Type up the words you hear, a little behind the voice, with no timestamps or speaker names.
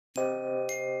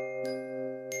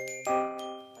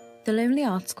The Lonely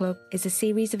Arts Club is a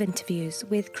series of interviews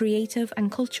with creative and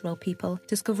cultural people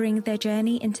discovering their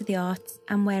journey into the arts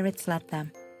and where it's led them.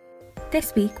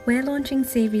 This week we're launching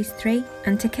Series 3,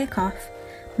 and to kick off,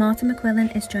 Martin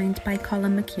McQuillan is joined by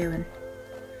Colin McKeown.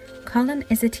 Colin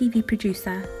is a TV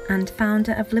producer and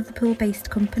founder of Liverpool-based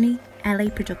company LA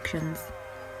Productions.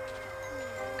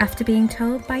 After being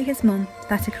told by his mum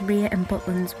that a career in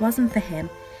Butlins wasn't for him,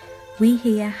 we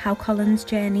hear how Colin's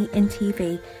journey in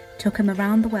TV took him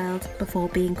around the world before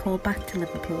being called back to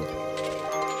Liverpool.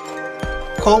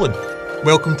 Colin,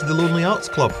 welcome to the Lonely Arts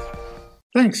Club.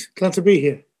 Thanks, glad to be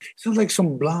here. Sounds like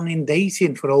some blind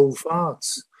dating for old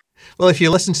farts. Well, if you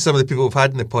listen to some of the people we've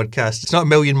had in the podcast, it's not a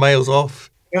million miles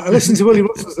off. Yeah, I listened to Willie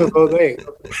Russell's stuff all day.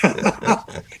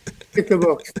 Tick the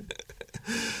box.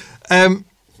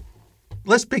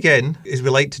 Let's begin, as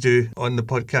we like to do on the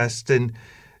podcast, and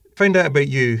find out about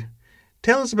you.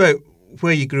 Tell us about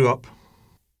where you grew up.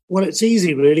 Well, it's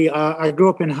easy, really. I grew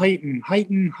up in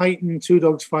Huyton, two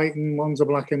dogs fighting, one's a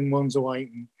black and one's a white.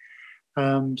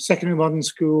 Secondary modern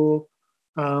school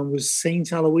was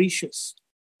St. Aloysius.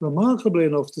 Remarkably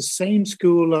enough, the same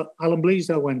school that Alan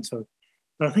Bleasdale went to.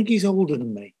 But I think he's older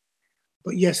than me.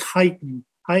 But yes, Huyton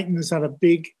has had a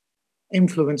big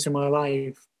influence in my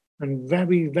life. And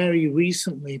very, very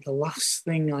recently, the last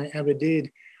thing I ever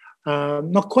did,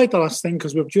 not quite the last thing,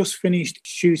 because we've just finished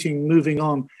shooting Moving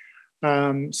On,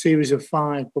 series of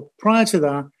 5. But prior to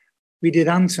that, we did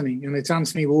Anthony, and it's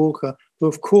Anthony Walker, who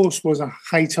of course was a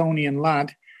Huytonian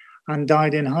lad and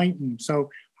died in Huyton. So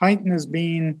Huyton has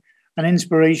been an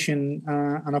inspiration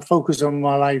and a focus on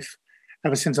my life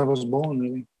ever since I was born,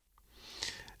 really.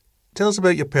 Tell us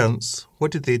about your parents.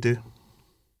 What did they do?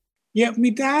 Yeah, my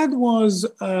dad was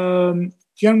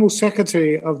General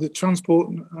Secretary of the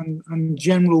Transport and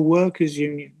General Workers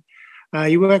Union.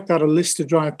 He worked at a Lister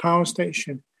Drive power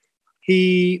station.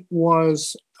 He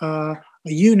was a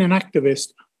union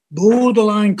activist,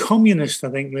 borderline communist, I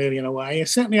think, really, in a way. He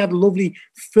certainly had lovely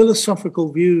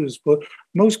philosophical views, but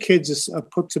most kids are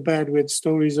put to bed with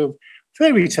stories of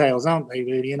fairy tales, aren't they,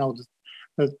 really? You know,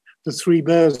 the Three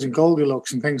Bears and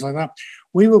Goldilocks and things like that.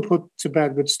 We were put to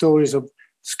bed with stories of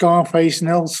Scarface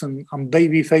Nelson and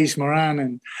Babyface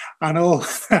Moran and all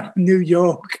New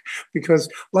York, because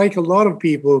like a lot of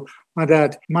people, my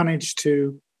dad managed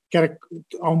to get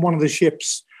on one of the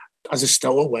ships as a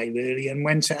stowaway, really, and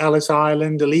went to Ellis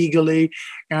Island illegally,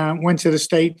 went to the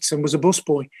States and was a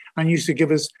busboy and used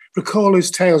to recall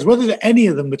his tales. Whether any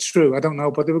of them were true, I don't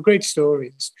know, but they were great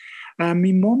stories. My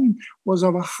mum was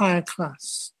of a higher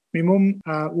class. My mum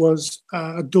was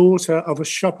a daughter of a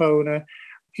shop owner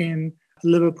in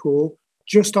Liverpool,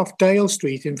 just off Dale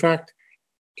Street. In fact,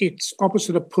 it's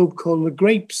opposite a pub called The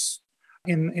Grapes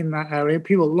in that area.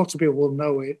 Lots of people will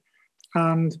know it.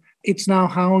 And it's now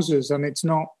houses and it's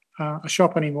not a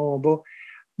shop anymore. But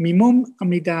my mum and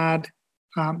my dad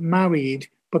married,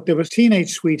 but they were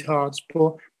teenage sweethearts,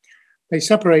 but they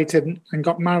separated and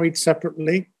got married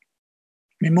separately.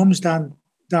 My mum's dad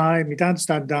died, my dad's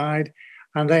dad died,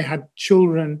 and they had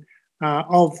children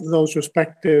of those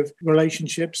respective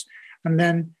relationships. And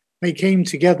then they came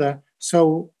together.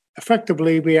 So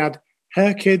effectively, we had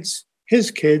her kids,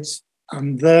 his kids,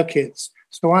 and their kids.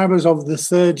 So I was of the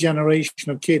third generation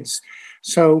of kids.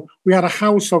 So we had a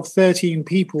house of 13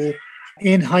 people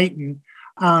in Huyton.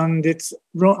 And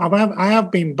I have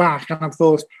been back and I've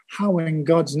thought, how in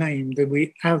God's name did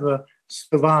we ever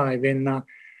survive in that?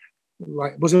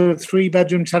 Was it a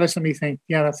 3-bedroom terrace? Let me think.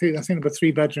 Yeah, I think there were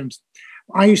 3 bedrooms.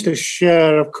 I used to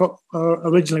share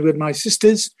originally with my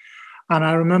sisters. And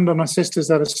I remember my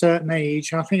sisters at a certain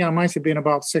age, I think I might have been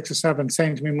about 6 or 7,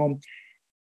 saying to my mum,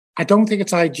 I don't think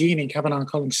it's hygienic having our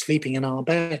Colin sleeping in our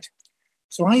bed.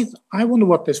 So I wonder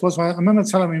what this was. I remember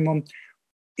telling my mum,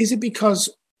 is it because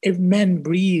if men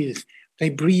breathe, they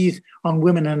breathe on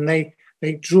women and they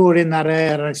draw in that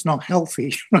air and it's not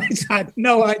healthy? Right? I had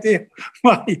no idea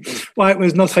why it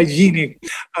was not hygienic.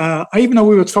 Even though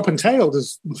we were top and tailed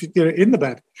in the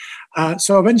bed.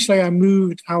 So eventually I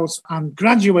moved out and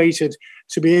graduated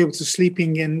to be able to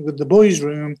sleeping in with the boys'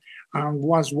 room. And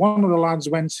was one of the lads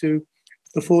went to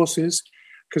the forces,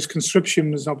 because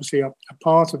conscription was obviously a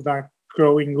part of that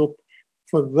growing up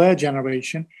for their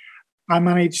generation. I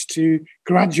managed to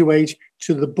graduate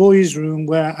to the boys' room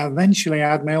where eventually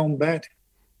I had my own bed.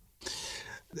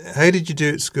 How did you do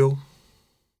at school?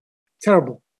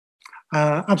 Terrible.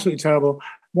 Absolutely terrible.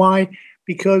 Why?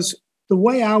 Because the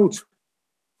way out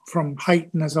from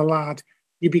Huyton as a lad,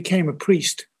 you became a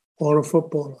priest or a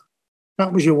footballer.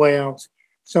 That was your way out.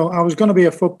 So I was going to be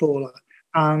a footballer.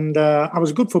 And I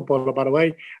was a good footballer, by the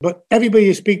way. But everybody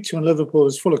you speak to in Liverpool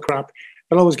is full of crap.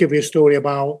 They'll always give you a story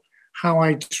about how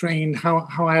I trained, how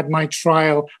I had my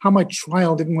trial, how my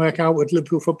trial didn't work out with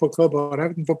Liverpool Football Club or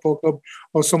Everton Football Club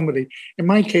or somebody. In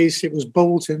my case, it was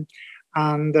Bolton,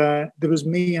 and there was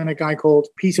me and a guy called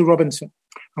Peter Robinson.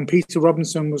 And Peter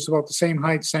Robinson was about the same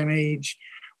height, same age.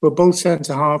 We're both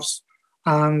centre-halves,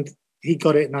 and he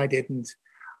got it and I didn't.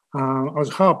 I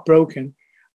was heartbroken.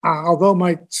 Although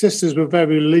my sisters were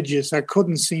very religious, I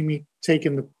couldn't see me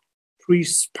taking the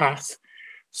priest's path.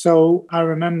 So I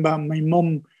remember my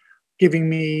mum giving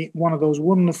me one of those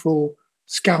wonderful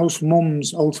Scouse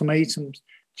mums ultimatums.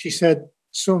 She said,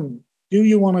 son, do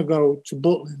you want to go to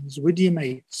Butlins with your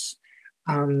mates?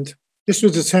 And this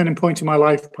was the turning point in my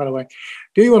life, by the way.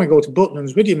 Do you want to go to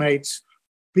Butlins with your mates,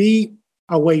 be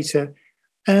a waiter,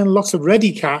 earn lots of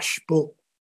ready cash, but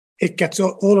it gets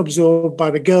all absorbed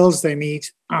by the girls they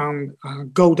meet and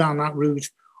go down that route?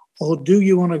 Or do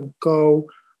you want to go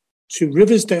to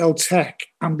Riversdale Tech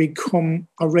and become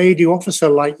a radio officer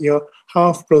like your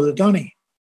half-brother Donny?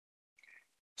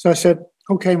 So I said,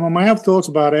 okay, Mum, I have thought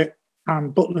about it,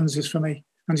 and Butlins is for me.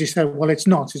 And she said, well, it's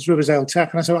not. It's Riversdale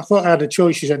Tech. And I said, I thought I had a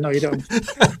choice. She said, no, you don't.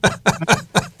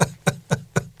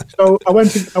 So I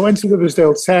went to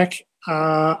Riversdale Tech.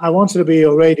 I wanted to be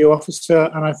a radio officer,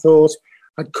 and I thought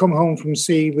I'd come home from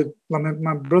sea with, like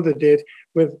my brother did,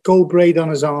 with gold braid on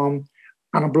his arm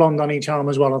and a blonde on each arm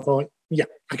as well. I thought, yeah,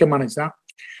 I can manage that.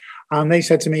 And they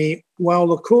said to me, well,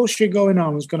 the course you're going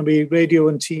on is going to be radio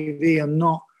and TV and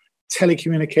not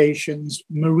telecommunications,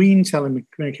 marine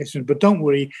telecommunications. But don't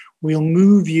worry, we'll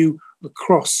move you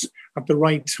across at the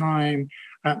right time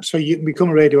so you can become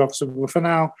a radio officer. But for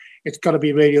now, it's got to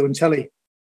be radio and telly.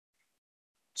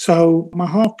 So my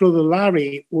half-brother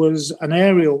Larry was an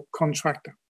aerial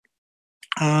contractor.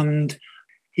 And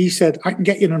he said, I can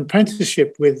get you an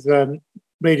apprenticeship with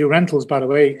Radio Rentals, by the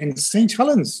way, in St.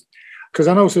 Helens. Because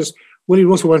I noticed Willie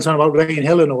Russell went on about Rain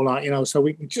Hill and all that, so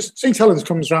we can just, St. Helens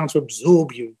comes around to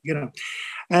absorb you,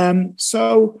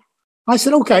 So I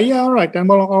said, okay, yeah, all right then.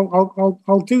 Well,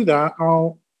 I'll do that.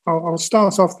 I'll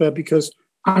start off there because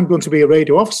I'm going to be a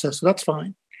radio officer, so that's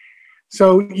fine.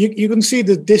 So you can see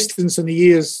the distance and the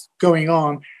years going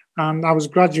on. And I was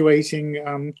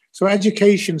graduating. So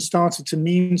education started to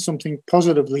mean something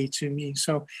positively to me.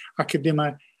 So I could do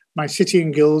my City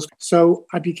and Guilds. So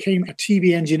I became a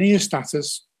TV engineer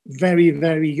status very,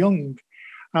 very young.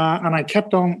 And I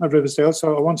kept on at Riversdale.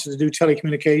 So I wanted to do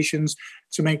telecommunications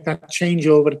to make that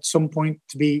changeover at some point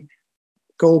to be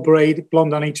gold braid,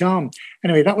 blonde on each arm.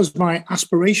 Anyway, that was my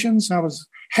aspirations. I was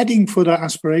heading for that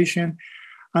aspiration.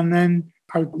 And then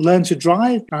I learned to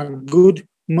drive. I had good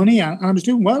money, and I was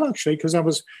doing well, actually, because I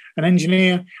was an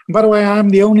engineer. And by the way, I'm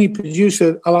the only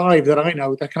producer alive that I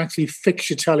know that can actually fix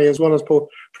your telly as well as put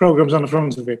programs on the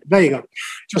front of it. There you go.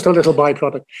 Just a little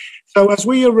byproduct. So as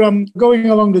we are going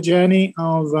along the journey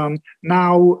of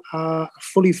now a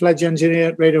fully fledged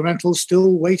engineer at Radio Rentals,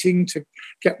 still waiting to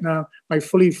get my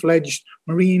fully fledged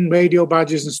marine radio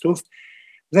badges and stuff,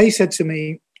 they said to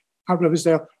me at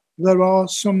Riversdale, there are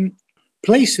some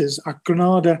places at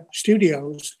Granada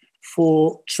Studios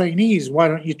for trainees. Why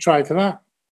don't you try for that?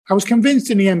 I was convinced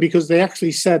in the end because they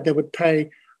actually said they would pay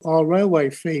our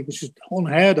railway fee, which is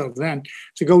unheard of then,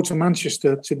 to go to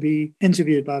Manchester to be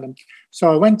interviewed by them.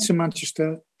 So I went to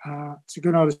Manchester, to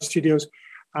Granada Studios,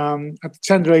 at the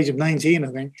tender age of 19,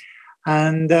 I think.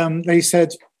 And they said,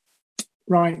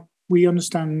 right, we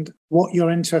understand what your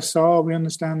interests are. We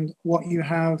understand what you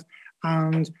have.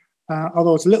 And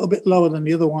although it's a little bit lower than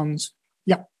the other ones,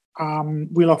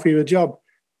 we'll offer you a job.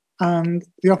 And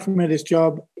they offered me this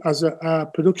job as a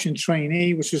production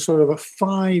trainee, which is sort of a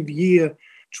 5-year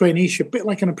traineeship, a bit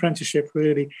like an apprenticeship,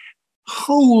 really.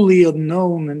 Wholly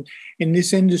unknown. And in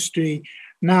this industry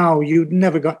now, you'd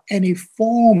never got any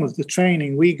form of the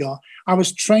training we got. I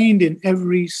was trained in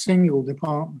every single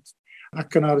department at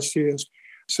Granada Studios.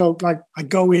 So, I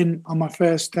go in on my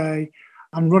first day,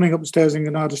 I'm running upstairs in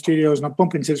Granada Studios, and I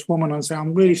bump into this woman and I say,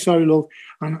 I'm really sorry, love,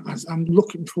 and I'm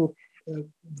looking for a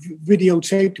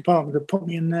videotape department to put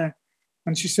me in there.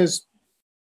 And she says,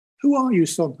 who are you,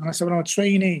 son? And I said, well, I'm a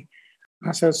trainee. And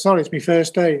I said, sorry, it's my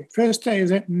first day. First day, is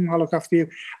it? I'll look after you.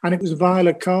 And it was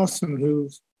Violet Carson who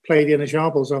played Ian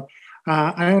Sharple. So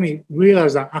I only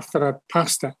realised that after I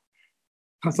passed her.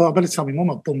 I thought, I better tell my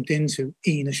mum I bumped into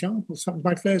Ian Sharple. So that was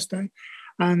my first day.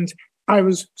 And I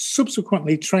was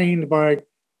subsequently trained by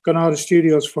Granada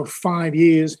Studios for 5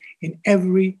 years in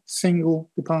every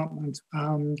single department,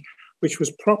 which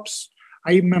was props.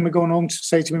 I even remember going home to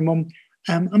say to my mum,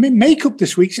 I'm in makeup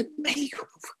this week. She said, makeup?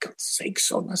 For God's sake,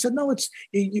 son. I said, no, it's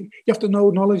you have to know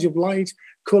knowledge of light,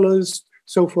 colours,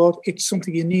 so forth. It's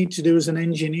something you need to do as an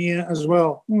engineer as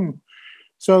well.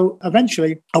 So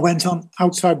eventually I went on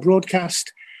outside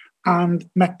broadcast, and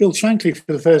met Bill Shankly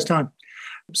for the first time.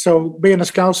 So being a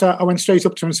Scouser, I went straight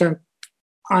up to him and said,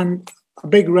 I'm a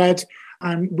big red.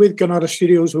 I'm with Granada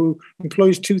Studios, who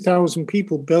employs 2,000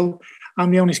 people, Bill.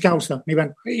 I'm the only Scouser. And he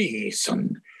went, hey,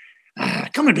 son,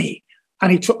 come with me.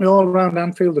 And he took me all around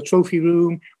Anfield, the trophy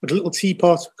room, with a little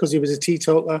teapot, because he was a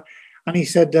teetotaler. And he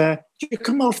said, do you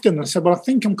come often? I said, well, I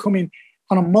think I'm coming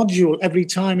on a module every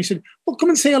time. He said, well, come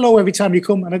and say hello every time you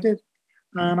come. And I did.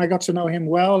 And I got to know him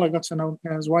well. I got to know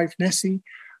his wife, Nessie.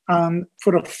 And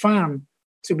for a fan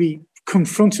to be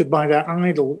confronted by their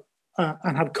idol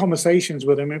and have conversations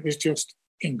with him, it was just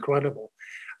incredible.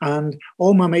 And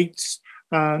all my mates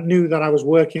knew that I was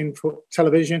working for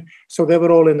television, so they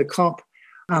were all in the cop.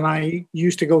 And I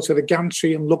used to go to the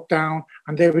gantry and look down,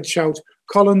 and they would shout,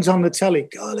 Colin's on the telly,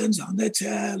 Colin's on the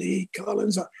telly,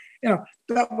 Colin's on...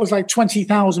 that was like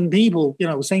 20,000 people,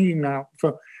 singing now.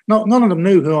 None of them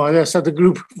knew who I was. I had a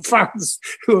group of fans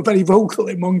who were very vocal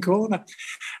in one corner.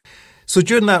 So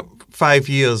during that 5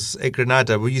 years at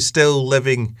Granada, were you still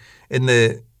living in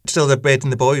the bed in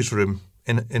the boys' room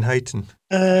in Huyton?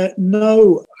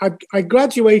 No, I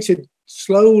graduated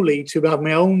slowly to have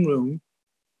my own room.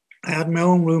 I had my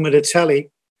own room at a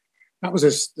telly. That was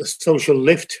a social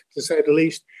lift, to say the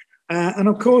least. And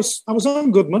of course, I was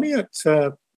on good money at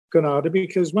Granada,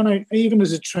 because even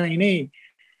as a trainee,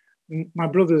 my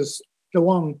brother's, the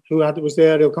one who was the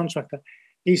aerial contractor,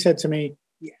 he said to me,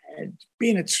 yeah,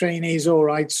 being a trainee is all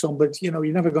right, son, but you're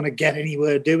never going to get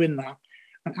anywhere doing that.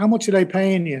 And how much are they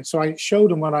paying you? So I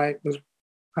showed him what I was.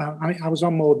 I was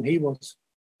on more than he was.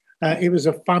 It was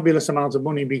a fabulous amount of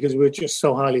money, because we were just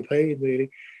so highly paid,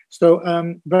 really. So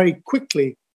very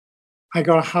quickly, I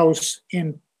got a house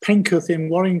in Penketh in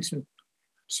Warrington.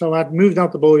 So I'd moved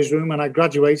out the boys' room and I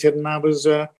graduated, and I was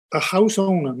a house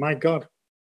owner, my God.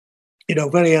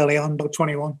 Very early on, about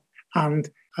 21. And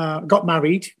got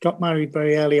married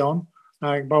very early on,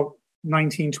 about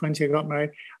 19, 20, I got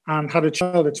married, and had a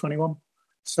child at 21.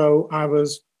 So I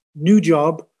was new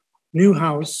job, new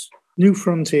house, new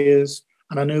frontiers,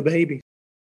 and a new baby.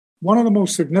 One of the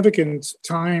most significant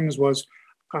times was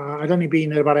I'd only been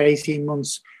there about 18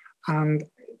 months, and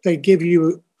they give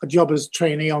you a job as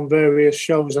trainee on various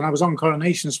shows. And I was on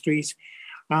Coronation Street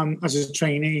as a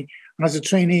trainee. And as a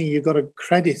trainee, you got a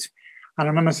credit. And I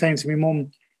remember saying to my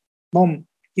Mum,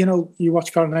 you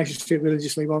watch Coronation Street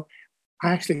religiously. Well,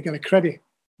 I actually get a credit.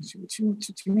 She said, what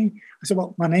do you mean? I said,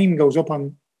 well, my name goes up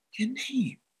on... Your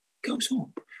name goes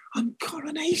up on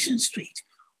Coronation Street.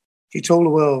 He told the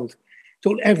world,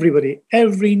 told everybody,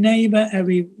 every neighbour,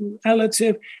 every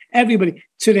relative, everybody,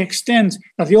 to the extent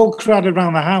that they all crowded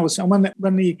around the house. And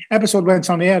when the episode went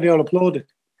on the air, they all applauded.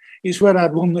 It's where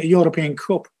I'd won the European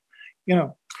Cup,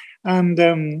 And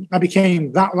I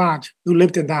became that lad who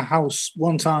lived in that house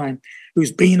one time,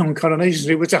 who's been on Coronation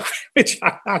Street, which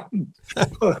I hadn't.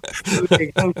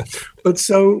 But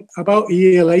so about a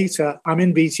year later, I'm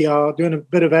in BTR doing a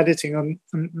bit of editing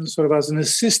and sort of as an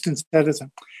assistant editor.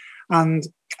 And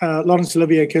Laurence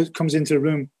Olivier comes into the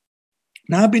room.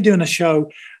 Now I've been doing a show,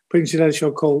 putting together a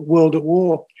show called World at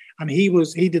War. And he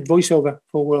did voiceover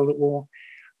for World at War.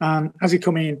 And as he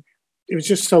come in, it was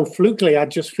just so flukily.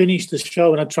 I'd just finished the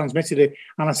show and I'd transmitted it.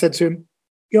 And I said to him,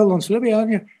 you're Laurence Olivier,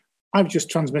 aren't you? I've just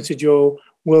transmitted your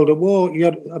World at War. You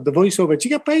had the voiceover. Did you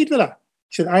get paid for that?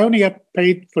 He said, I only get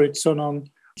paid for it, son, on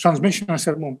transmission. I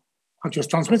said, well, I've just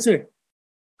transmitted it.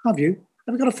 Have you?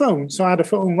 Have you got a phone? So I had a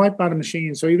phone right by the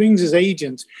machine. So he rings his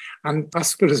agent and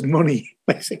asks for his money,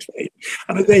 basically.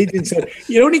 And his agent said,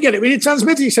 you only get it when you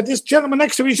transmit it. He said, this gentleman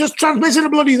next to me is just transmitting a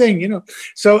bloody thing,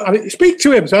 So I speak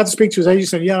to him. So I had to speak to his agent. He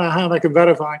said, yeah, I have. I can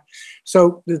verify.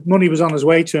 So the money was on his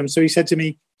way to him. So he said to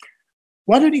me,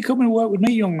 why don't you come and work with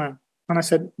me, young man? And I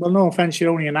said, well, no offense,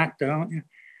 you're only an actor, aren't you?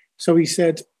 So he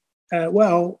said,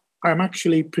 well, I'm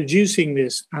actually producing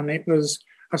this. And it was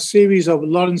a series of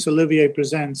Laurence Olivier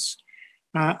Presents.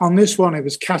 On this one, it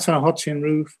was Cat on a Hot Tin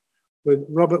Roof with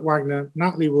Robert Wagner,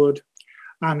 Natalie Wood,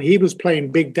 and he was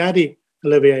playing Big Daddy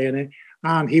Olivier in it,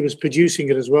 and he was producing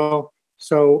it as well.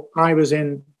 So I was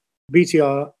in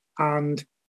BTR, and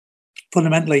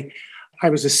fundamentally, I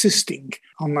was assisting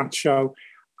on that show.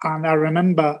 And I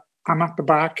remember I'm at the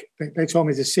back. They told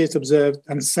me to sit, observe,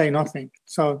 and say nothing.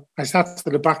 So I sat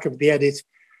at the back of the edit,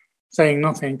 saying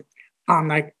nothing.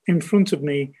 And in front of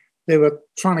me, they were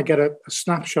trying to get a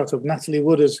snapshot of Natalie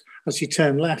Wood as she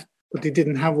turned left, but they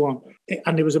didn't have one.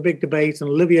 And there was a big debate, and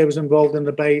Olivier was involved in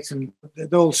the debate, and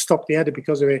they all stopped the edit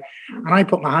because of it. And I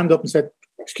put my hand up and said,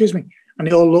 excuse me. And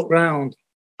they all looked round,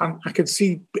 and I could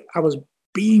see I was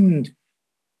beamed,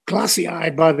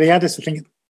 glassy-eyed by the editor, thinking,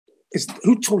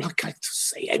 who told that guy to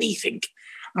say anything?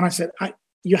 And I said,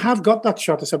 you have got that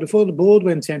shot. I said before the board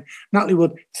went in, Natalie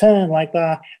would turn like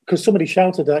that because somebody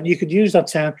shouted that, and you could use that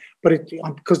turn, but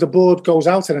because the board goes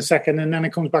out in a second and then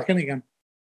it comes back in again.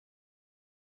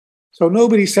 So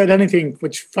nobody said anything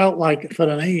which felt like for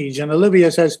an age. And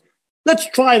Olivia says, let's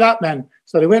try that then.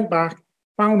 So they went back,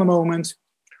 found the moment,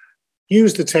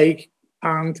 used the take,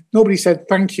 and nobody said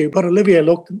thank you. But Olivia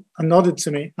looked and nodded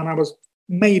to me, and I was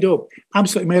made up,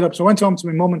 absolutely made up. So I went home to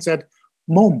my mum and said,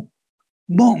 Mum,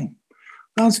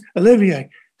 as Olivia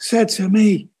said to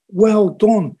me, well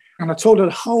done. And I told her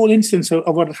the whole instance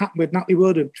of what had happened with Natalie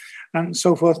Wood and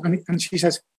so forth. And she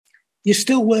says, you're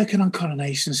still working on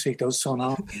Coronation Street, though, son,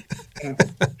 aren't you?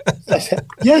 I said,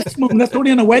 yes, Mum, that's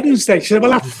only on a Wednesday. She said,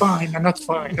 well, that's fine, and that's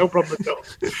fine, no problem at all.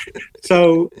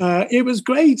 So it was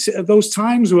great. Those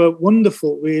times were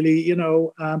wonderful, really,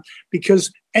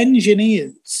 because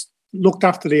engineers looked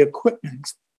after the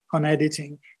equipment on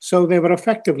editing. So they were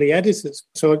effectively editors.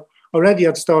 So already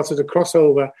I'd started a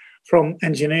crossover from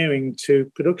engineering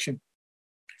to production.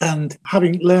 And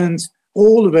having learned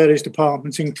all the various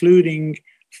departments, including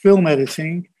film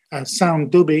editing,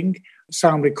 sound dubbing,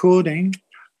 sound recording,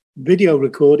 video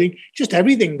recording, just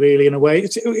everything really in a way.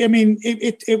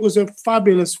 It was a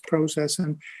fabulous process.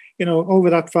 And, over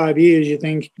that 5 years, you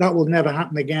think that will never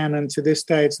happen again. And to this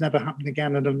day, it's never happened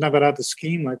again. And I've never had a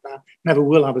scheme like that, never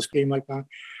will have a scheme like that.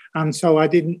 And so I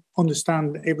didn't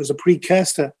understand it was a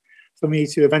precursor for me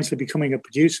to eventually becoming a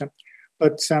producer.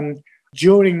 But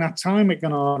during that time at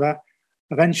Granada,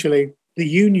 eventually, the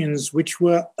unions, which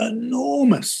were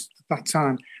enormous at that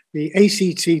time, the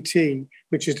ACTT,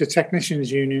 which is the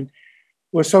Technicians Union,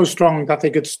 were so strong that they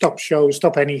could stop shows,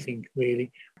 stop anything,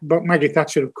 really. But Maggie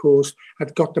Thatcher, of course,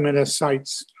 had got them in her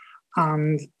sights,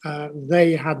 and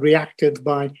they had reacted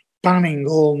by banning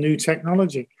all new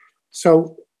technology.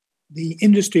 So the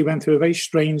industry went through a very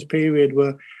strange period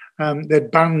where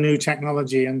they'd banned new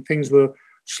technology and things were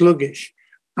sluggish.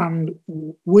 And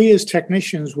we as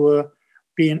technicians were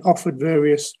being offered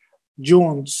various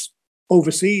jaunts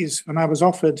overseas. And I was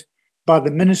offered by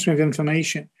the Ministry of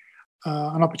Information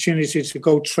an opportunity to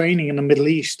go training in the Middle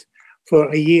East for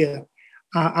a year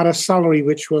at a salary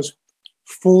which was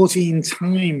 14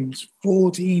 times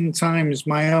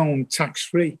my own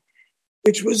tax-free,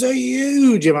 which was a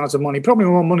huge amount of money, probably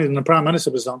more money than the Prime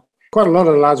Minister was on. Quite a lot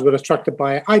of the lads were attracted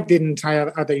by it. I didn't. I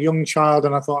had a young child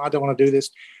and I thought, I don't want to do this.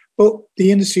 But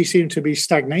the industry seemed to be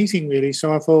stagnating, really.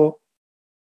 So I thought,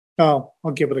 oh,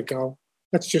 I'll give it a go.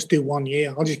 Let's just do 1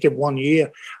 year. I'll just give 1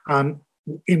 year. And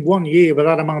in 1 year, with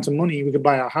that amount of money, we could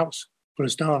buy our house for a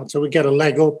start. So we get a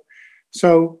leg up.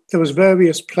 So there was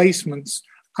various placements.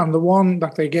 And the one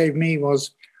that they gave me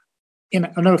was,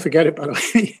 I'll never forget it, by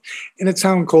the way, in a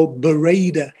town called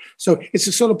Bereda. So it's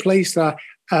a sort of place that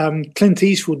Clint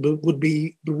Eastwood would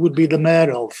be the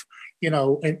mayor of,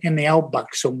 in the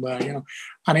outback somewhere,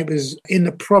 And it was in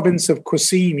the province of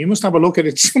Qasim. You must have a look at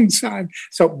it sometime.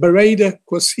 So Bereda,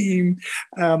 Qasim,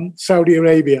 Saudi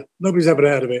Arabia. Nobody's ever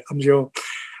heard of it, I'm sure.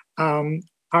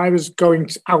 I was going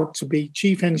out to be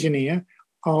chief engineer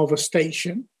of a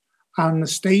station, and the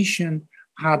station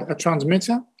had a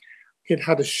transmitter. It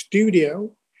had a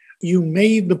studio. You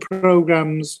made the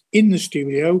programs in the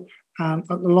studio,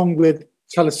 along with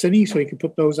telecine, so you could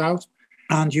put those out.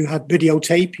 And you had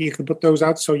videotape, you could put those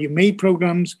out. So you made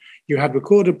programs, you had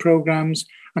recorded programs,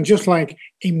 and just like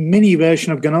a mini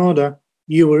version of Granada,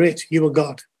 you were it, you were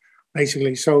God,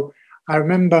 basically. So I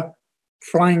remember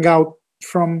flying out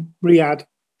from Riyadh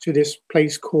to this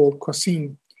place called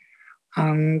Qasim.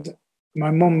 And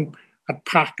my mum had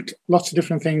packed lots of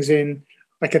different things in,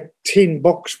 like a tin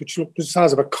box, which looked the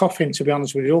size of a coffin, to be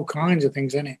honest with you, all kinds of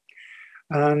things in it.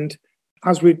 And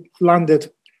as we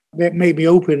landed, they made me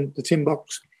open the tin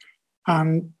box,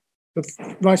 and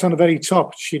right on the very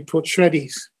top, she'd put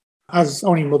shreddies, as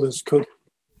only mothers could.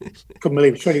 Couldn't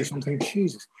believe shreddies, something,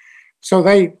 Jesus. So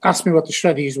they asked me what the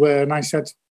shreddies were, and I said,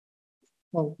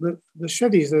 well, the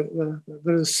shreddies,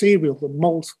 they're the cereal, the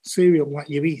malt cereal that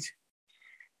you eat.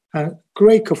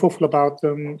 Great kerfuffle about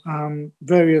them,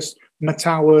 various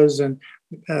matawers and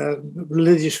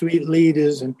religious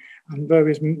leaders and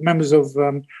various members of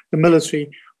the military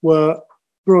were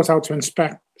brought out to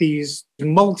inspect these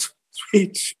malt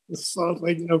sweets. So,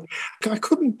 I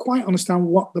couldn't quite understand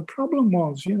what the problem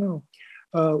was,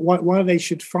 why they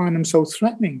should find them so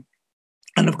threatening.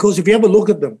 And of course, if you ever look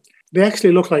at them, they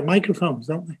actually look like microphones,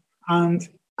 don't they? And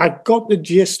I got the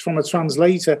gist from a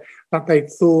translator that they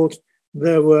thought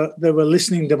there were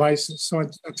listening devices. So I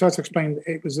tried to explain that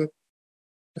it was a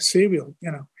cereal,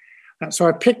 So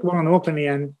I picked one up in the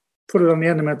end, put it on the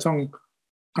end of my tongue,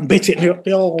 and bit it.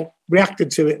 They all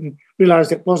reacted to it and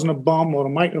realised it wasn't a bomb or a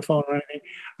microphone or anything.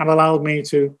 and allowed me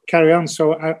to carry on.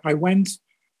 So I went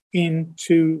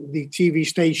into the TV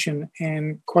station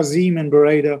in Qasim in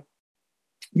Bureda,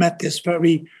 met this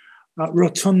very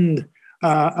rotund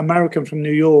American from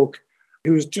New York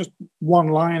who was just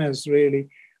one-liners, really.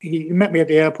 He met me at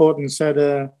the airport and said,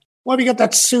 what have you got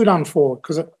that suit on for?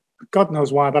 Because God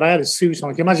knows why, but I had a suit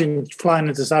on. Can you imagine flying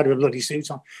into Saudi with a bloody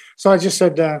suit on? So I just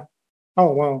said,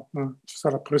 oh, well, just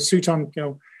thought I'd put a suit on,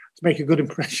 to make a good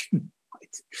impression.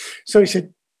 So he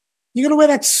said, you're going to wear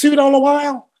that suit all the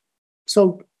while?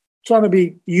 So trying to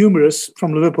be humorous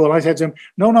from Liverpool, I said to him,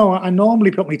 no, I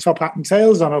normally put my top hat and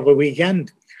tails on over the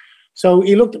weekend. So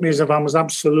he looked at me as if I was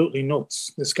absolutely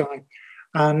nuts, this guy,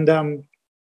 and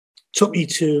took me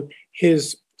to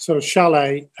his sort of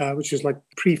chalet, which is like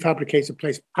a prefabricated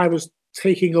place. I was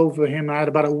taking over him. I had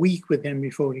about a week with him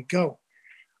before he'd go.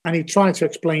 And he tried to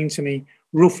explain to me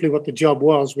roughly what the job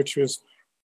was, which was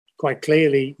quite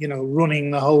clearly,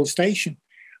 running the whole station.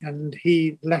 And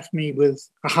he left me with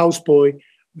a houseboy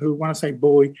who, when I say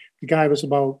boy, the guy was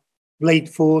about late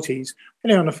 40s.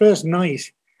 Anyway, on the first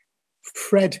night,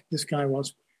 Fred, this guy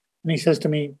was, and he says to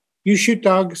me, you shoot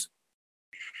dogs?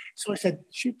 So I said,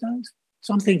 shoot dogs?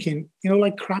 So I'm thinking,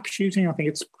 like crap shooting, I think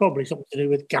it's probably something to do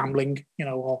with gambling,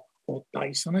 or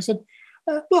dice. And I said,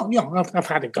 I've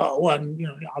had a go and,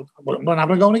 I won't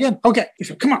have a go again. Okay. He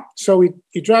said, come on. So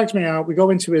he drags me out. We go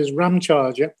into his Ram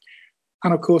Charger.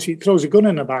 And of course, he throws a gun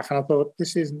in the back. And I thought,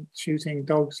 this isn't shooting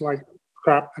dogs like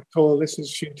crap at all. This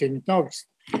is shooting dogs.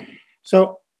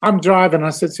 So I'm driving. I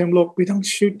said to him, look, we don't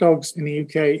shoot dogs in the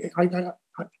UK.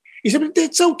 He said,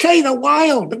 it's okay. They're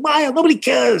wild. Nobody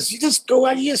cares. You just go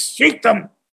out, you just shoot them.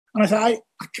 And I said,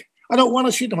 I don't want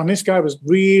to shoot them. And this guy was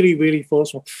really, really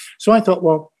forceful. So I thought,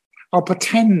 well, I'll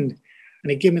pretend.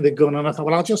 And he gave me the gun. And I thought,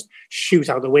 well, I'll just shoot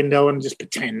out the window and just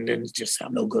pretend and just say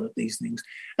I'm no good at these things.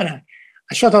 And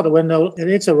I shot out the window. It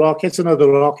hits a rock, hits another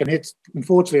rock, and hits,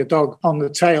 unfortunately, a dog on the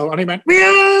tail. And he went,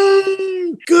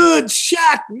 meow! Good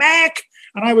shot, Mac.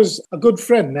 And I was a good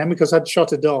friend then because I'd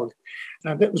shot a dog.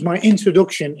 And that was my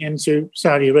introduction into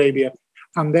Saudi Arabia.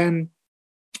 And then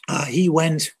he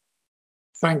went,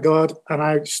 thank God, and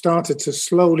I started to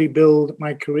slowly build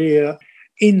my career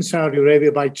in Saudi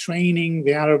Arabia by training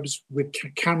the Arabs with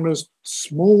cameras,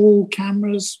 small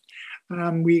cameras,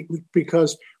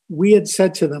 because we had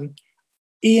said to them,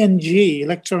 ENG,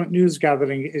 electronic news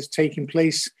gathering, is taking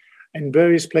place in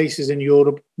various places in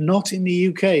Europe, not in the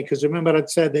UK, because remember I'd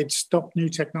said they'd stop new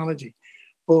technology.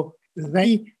 But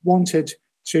they wanted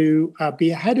to be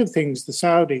ahead of things, the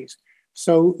Saudis.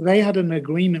 So they had an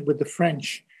agreement with the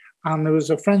French, and there was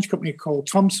a French company called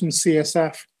Thomson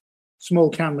CSF, small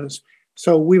cameras.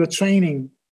 So we were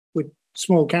training with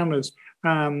small cameras,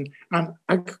 and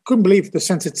I couldn't believe the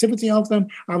sensitivity of them.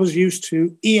 I was used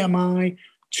to EMI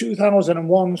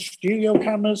 2001 studio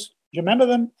cameras. Do you remember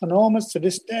them? Enormous to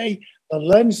this day. The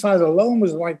lens size alone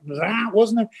was like that,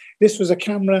 wasn't it? This was a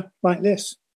camera like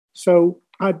this. So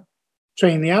I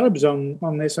trained the Arabs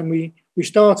on this, and we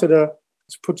started to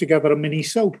put together a mini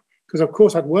soap, because of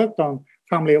course I'd worked on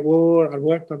Family at War, I'd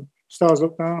worked on Stars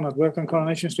Look Down, I'd worked on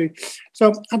Coronation Street.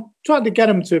 So I tried to get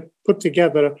them to put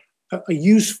together a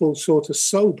useful sort of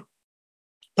soap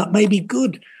that may be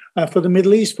good for the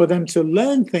Middle East, for them to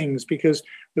learn things, because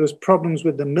there was problems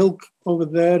with the milk over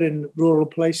there in rural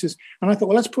places. And I thought,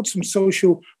 well, let's put some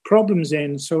social problems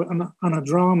in, so on a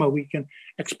drama we can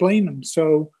explain them.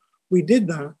 So we did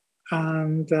that.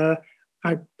 And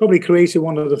I probably created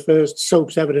one of the first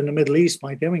soaps ever in the Middle East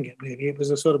by doing it, really. It was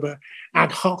a sort of a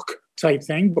ad hoc type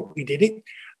thing, but we did it,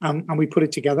 and we put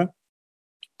it together.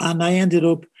 And I ended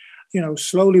up,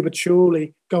 slowly but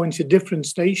surely going to different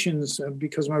stations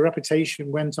because my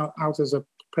reputation went out as a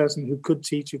person who could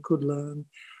teach, who could learn,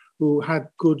 who had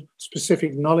good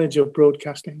specific knowledge of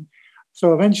broadcasting.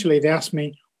 So eventually they asked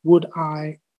me, would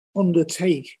I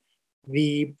undertake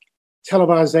the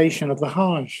televisation of the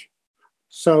Hajj?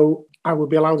 So I would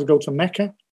be allowed to go to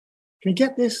Mecca. Can you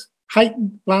get this?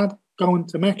 Heightened lad going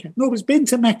to Mecca. Nobody's been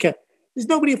to Mecca. There's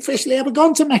nobody officially ever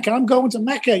gone to Mecca. I'm going to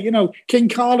Mecca. King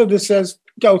Khalid just says,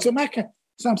 go to Mecca.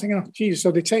 Something else. Jesus.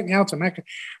 So they take me out to Mecca.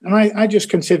 And I just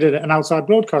considered it an outside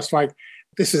broadcast, like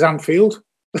this is Anfield,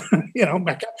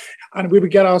 Mecca. And we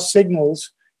would get our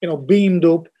signals, beamed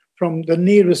up from the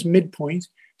nearest midpoint.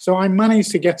 So I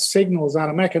managed to get signals out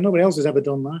of Mecca. Nobody else has ever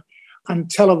done that.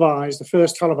 And televised the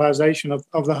first televisation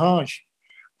of the Hajj,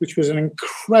 which was an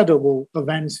incredible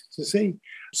event to see.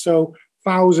 So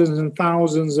thousands and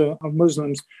thousands of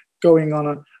Muslims going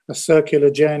on a circular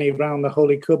journey around the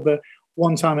Holy Kaaba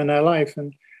one time in their life.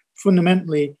 And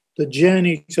fundamentally, the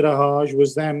journey to the Hajj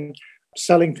was them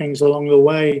selling things along the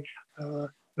way,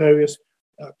 various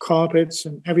carpets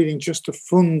and everything just to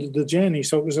fund the journey.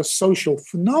 So it was a social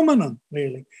phenomenon,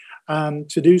 really,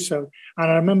 to do so.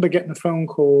 And I remember getting a phone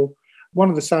call. One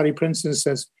of the Saudi princes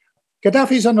says,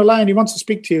 "Gaddafi's on the line. He wants to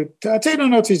speak to you. Take no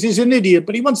notice. He's an idiot,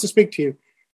 but he wants to speak to you."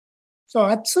 So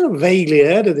I'd sort of vaguely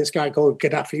heard of this guy called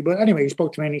Gaddafi. But anyway, he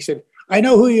spoke to me and he said, "I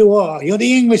know who you are. You're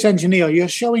the English engineer. You're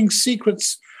showing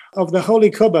secrets of the Holy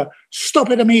Kaaba. Stop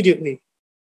it immediately."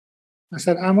 I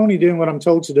said, "I'm only doing what I'm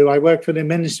told to do. I work for the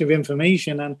Ministry of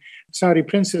Information, and Saudi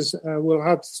princes will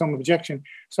have some objection."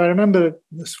 So I remember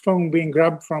this phone being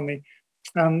grabbed from me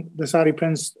and the Saudi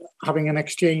prince having an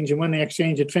exchange. And when the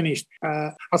exchange had finished,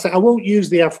 I said, "I won't use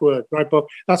the F word," right? But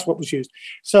that's what was used.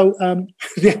 So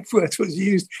the F word was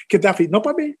used, Gaddafi, not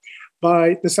by me,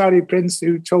 by the Saudi prince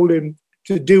who told him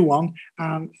to do one.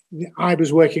 And I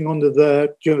was working under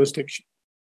the jurisdiction.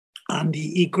 And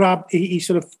he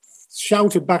sort of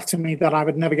shouted back to me that I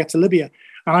would never get to Libya.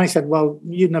 And I said, "Well,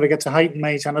 you'd never get to Haiti,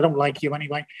 mate, and I don't like you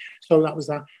anyway." So that was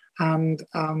that. And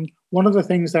one of the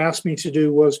things they asked me to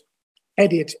do was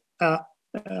edit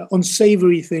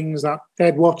unsavory things that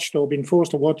they'd watched or been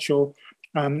forced to watch, or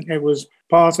it was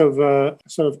part of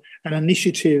sort of an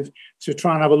initiative to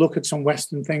try and have a look at some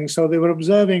Western things. So they were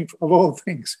observing, of all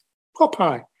things,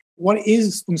 Popeye. What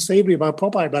is unsavory about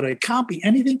Popeye? But it can't be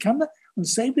anything, can there?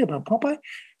 Unsavory about Popeye?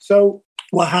 So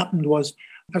what happened was,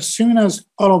 as soon as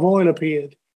olive oil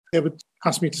appeared, they would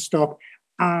ask me to stop.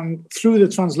 And through the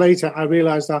translator, I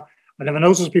realized that I never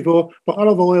noticed before, but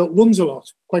olive oil runs a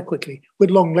lot quite quickly with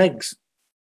long legs.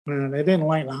 They didn't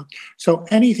like that. So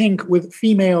anything with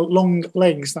female long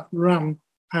legs that ran,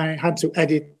 I had to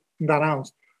edit that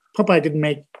out. Popeye didn't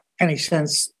make any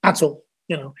sense at all.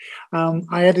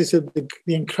 I edited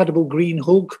the Incredible Green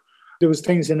Hulk. There was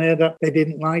things in there that they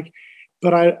didn't like.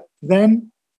 But I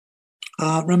then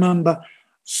remember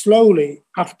slowly,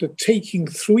 after taking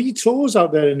 3 tours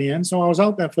out there in the end, so I was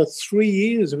out there for 3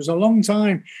 years. It was a long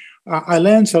time. I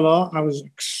learned a lot. I was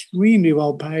extremely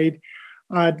well paid.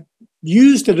 I'd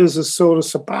used it as a sort of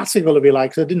sabbatical, if you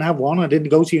like, because I didn't have one. I didn't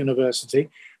go to university,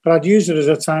 but I'd used it as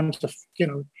a time to,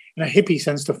 in a hippie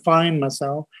sense, to find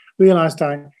myself. Realized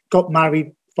I got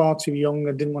married far too young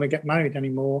and didn't want to get married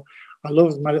anymore. I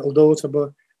loved my little daughter,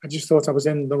 but I just thought I was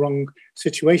in the wrong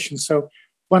situation. So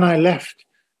when I left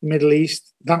the Middle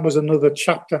East, that was another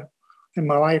chapter in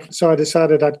my life. So I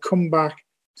decided I'd come back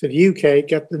to the UK,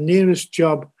 get the nearest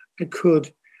job I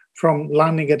could from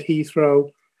landing at Heathrow,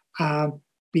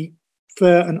 be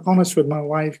fair and honest with my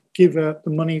wife, give her the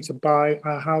money to buy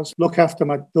a house, look after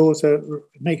my daughter,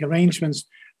 make arrangements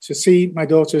to see my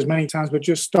daughter as many times, but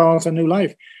just start a new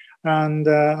life. And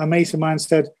a mate of mine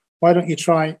said, "Why don't you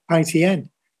try ITN?"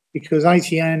 Because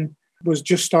ITN was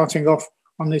just starting off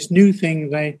on this new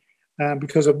thing. They,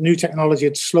 because of new technology,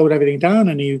 had slowed everything down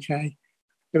in the UK.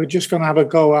 They were just going to have a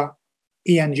go at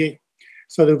ENG.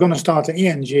 So they were going to start at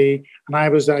ENG, and I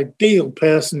was the ideal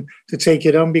person to take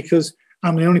it on because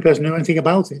I'm the only person who knew anything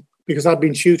about it, because I'd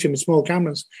been shooting with small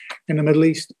cameras in the Middle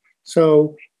East.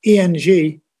 So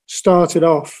ENG started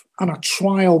off on a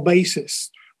trial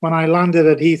basis when I landed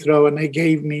at Heathrow, and they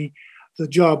gave me the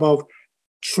job of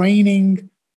training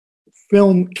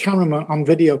film cameraman on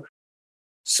video.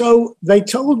 So they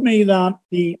told me that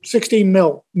the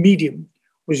 16mm medium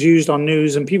was used on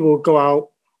news, and people would go out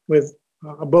with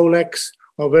a Bolex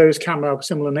or various camera of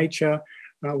similar nature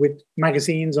with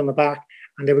magazines on the back,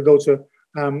 and they would go to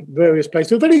various places.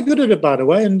 They were very good at it, by the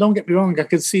way, and don't get me wrong, I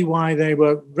could see why they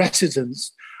were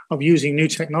residents of using new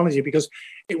technology, because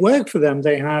it worked for them.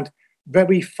 They had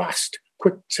very fast,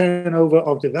 quick turnover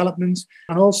of developments,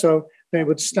 and also they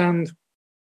would stand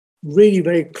really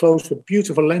very close with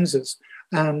beautiful lenses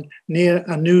near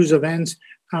a news event,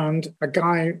 and a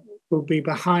guy would be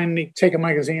behind me, take a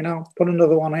magazine out, put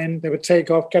another one in, they would take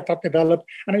off, get that developed,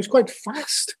 and it was quite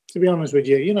fast, to be honest with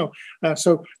you,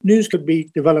 so news could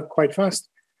be developed quite fast.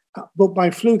 But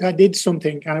by fluke, I did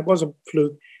something, and it was a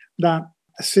fluke, that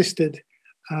assisted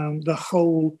the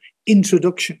whole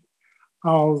introduction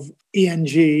of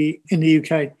ENG in the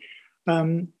UK.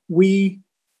 We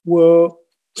were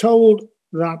told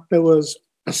that there was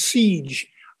a siege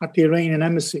at the Iranian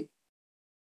embassy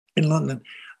in London,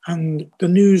 and the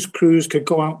news crews could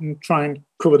go out and try and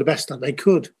cover the best that they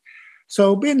could.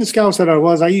 So being the scout that I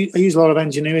was, I used a lot of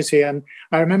ingenuity, and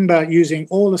I remember using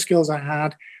all the skills I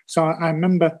had. So I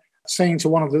remember saying to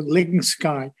one of the links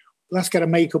guy, "Let's get a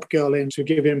makeup girl in to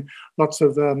give him lots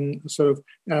of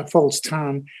false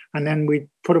tan. And then we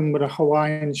put him with a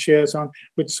Hawaiian shirt on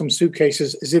with some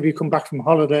suitcases as if you come back from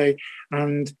holiday,"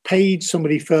 and paid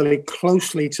somebody fairly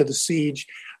closely to the siege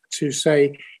to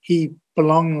say he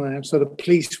belonged there. So the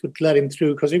police would let him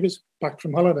through because he was back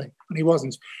from holiday, and he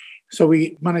wasn't. So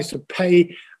we managed to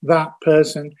pay that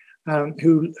person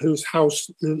whose house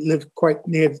lived quite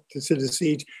near to the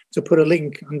siege to put a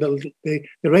link, and the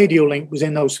radio link was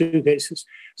in those suitcases.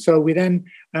 So we then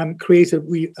created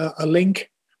a link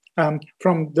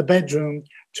from the bedroom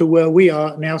to where we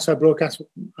are in the outside broadcast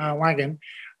wagon,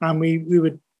 and we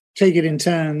would take it in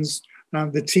turns,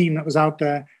 the team that was out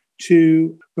there,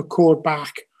 to record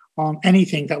back on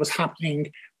anything that was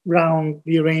happening around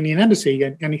the Iranian embassy,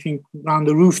 anything around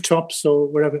the rooftops or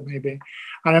wherever it may be.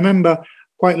 I remember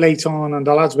quite late on, and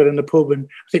the lads were in the pub, and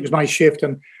I think it was my shift,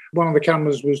 and one of the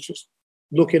cameras was just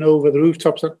looking over the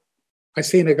rooftops. I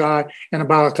seen a guy in a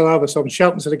balaclava, so I'm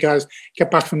shouting to the guys,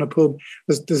 get back from the pub.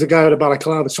 There's a guy with a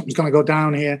balaclava, something's going to go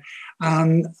down here.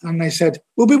 And they said,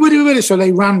 we'll be with you. So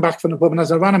they ran back from the pub, and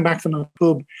as I ran back from the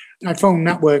pub, I phoned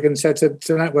Network and said to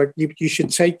the Network, you should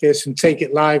take this and take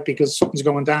it live because something's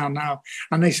going down now.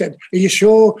 And they said, are you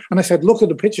sure? And I said, look at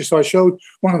the picture. So I showed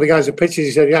one of the guys the pictures.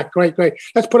 He said, yeah, great.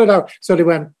 Let's put it out. So they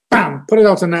went, bam, put it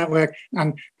out to Network.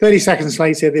 And 30 seconds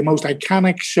later, the most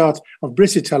iconic shot of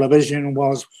British television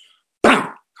was,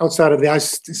 bam, outside of the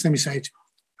ice semi-stage.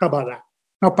 How about that?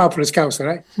 Not bad for a Scouser,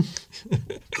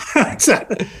 right? So,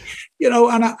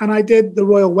 and I did the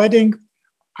royal wedding.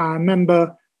 I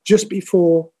remember just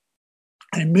before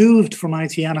I moved from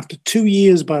ITN, after 2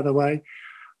 years, by the way,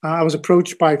 I was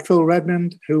approached by Phil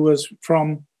Redmond, who was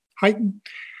from Huyton,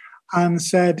 and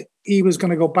said he was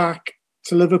going to go back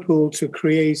to Liverpool to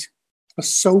create a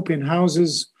soap in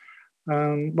houses.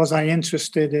 Was I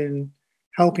interested in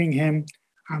helping him?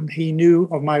 And he knew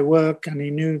of my work, and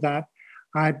he knew that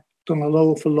I'd done an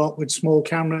awful lot with small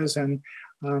cameras and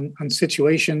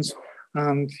situations.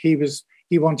 And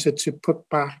he wanted to put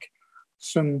back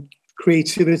some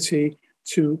creativity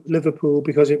to Liverpool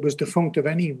because it was defunct of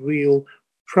any real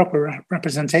proper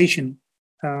representation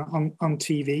on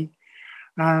TV.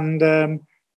 And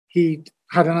he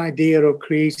had an idea of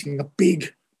creating a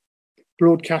big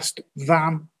broadcast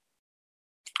van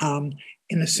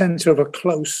in the centre of a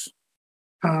close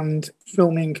and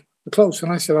filming the close.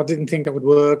 And I said I didn't think that would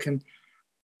work. And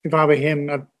if I were him,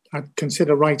 I'd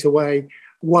consider right away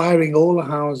wiring all the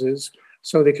houses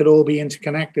so they could all be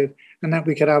interconnected, and that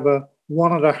we could have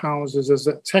one of the houses as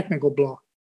a technical block.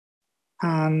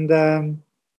 And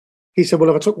he said, well,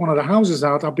 if I took one of the houses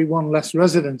out, I'd be one less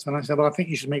resident. And I said, well, I think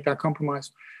you should make that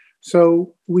compromise.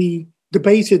 So we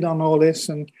debated on all this,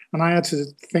 and I had to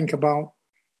think about,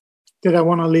 did I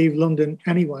want to leave London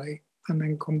anyway and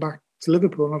then come back to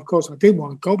Liverpool? And of course, I did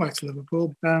want to go back to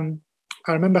Liverpool.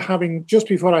 I remember having, just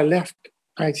before I left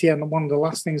ITN, one of the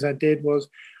last things I did was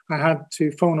I had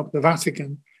to phone up the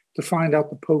Vatican to find out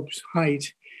the Pope's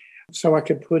height so I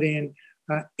could put in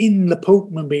the Pope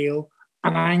mobile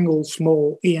an angled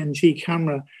small ENG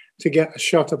camera to get a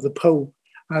shot of the Pope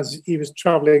as he was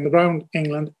travelling around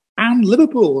England and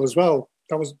Liverpool as well.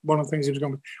 That was one of the things he was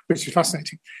going with, which is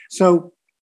fascinating. So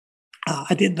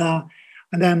I did that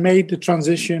and then made the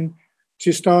transition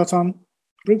to start on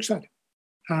Brookside.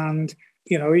 And,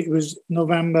 it was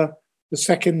November the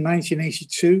 2nd,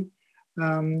 1982.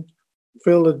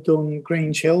 Phil had done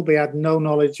Grange Hill, but he had no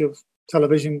knowledge of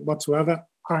television whatsoever.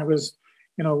 I was,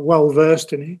 well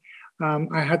versed in it.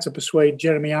 I had to persuade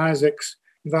Jeremy Isaacs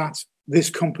that this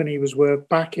company was worth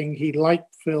backing. He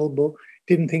liked Phil, but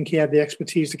didn't think he had the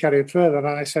expertise to carry it further. And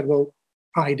I said, well,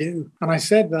 I do. And I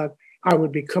said that I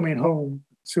would be coming home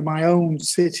to my own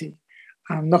city,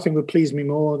 and nothing would please me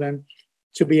more than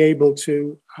to be able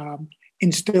to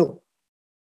instill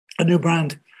a new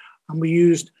brand. And we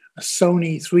used a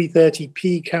Sony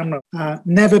 330p camera,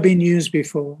 never been used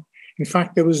before. In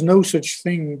fact, there was no such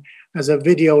thing as a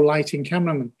video lighting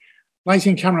cameraman.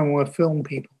 Lighting cameramen were film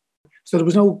people. So there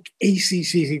was no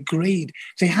ACT grade.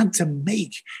 They had to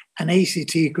make an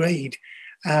ACT grade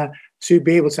to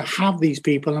be able to have these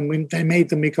people. And they made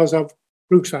them because of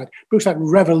Brookside. Brookside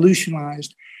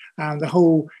revolutionized the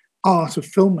whole art of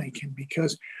filmmaking,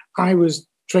 because I was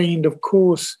trained, of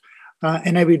course,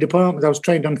 in every department. I was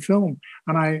trained on film,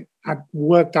 and I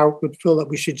worked out with Phil that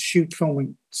we should shoot film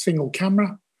in single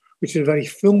camera, which is a very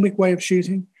filmic way of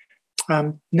shooting.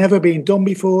 Never been done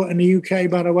before in the UK,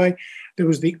 by the way. There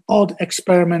was the odd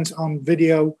experiment on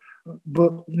video,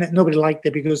 but nobody liked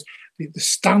it because the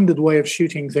standard way of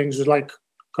shooting things was like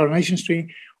Coronation Street,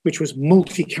 which was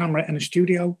multi-camera in a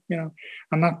studio,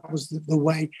 and that was the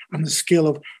way and the skill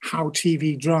of how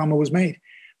TV drama was made.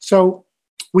 So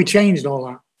we changed all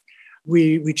that.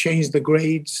 We changed the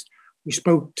grades, we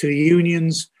spoke to the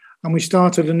unions, and we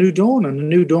started a new dawn, and the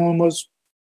new dawn was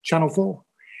Channel 4.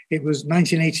 It was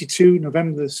 1982,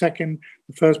 November the 2nd.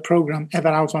 The first program ever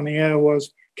out on the air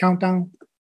was Countdown.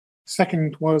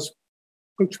 Second was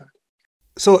Brookside.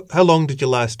 So how long did you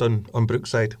last on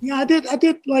Brookside? Yeah, I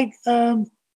did like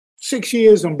 6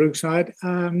 years on Brookside,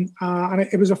 and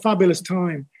it was a fabulous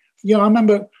time. You know, I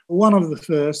remember one of the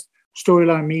first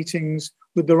storyline meetings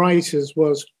with the writers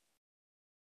was,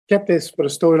 get this, for a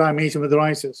storyline meeting with the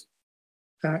writers.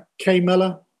 Kay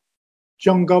Miller,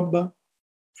 John Gobber,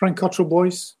 Frank Cottrell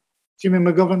Boyce, Jimmy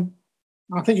McGovern.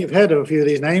 I think you've heard of a few of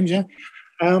these names, yeah?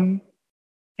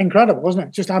 Incredible, wasn't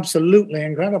it? Just absolutely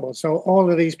incredible. So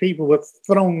all of these people were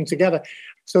thrown together.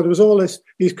 So there was all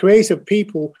these creative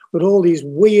people with all these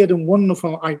weird and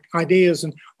wonderful ideas,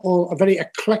 and all a very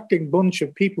eclectic bunch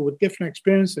of people with different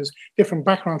experiences, different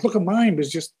backgrounds. Look at mine,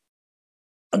 was just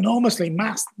enormously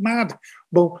mad.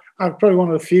 But I'm probably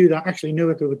one of the few that actually knew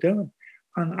what they were doing.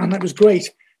 And it was great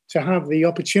to have the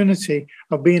opportunity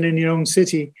of being in your own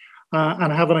city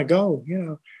and having a go, you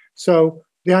know. So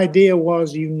the idea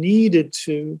was you needed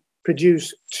to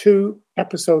produce 2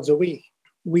 episodes a week.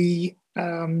 We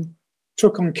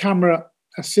took on camera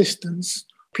assistants.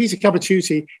 Peter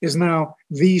Capitucci is now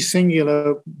the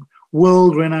singular,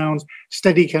 world-renowned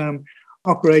Steadicam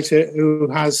operator who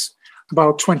has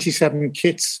about 27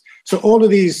 kits. So all of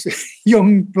these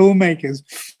young filmmakers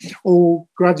all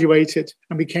graduated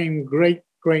and became great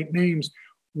names.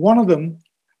 One of them,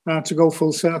 to go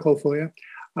full circle for you,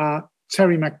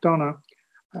 Terry McDonough,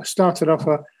 started off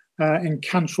in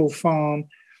Cantrell Farm.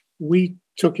 We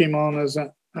took him on as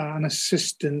an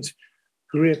assistant.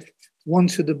 Griff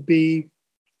wanted to be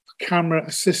a camera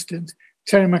assistant.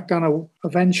 Terry McDonough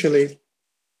eventually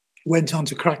went on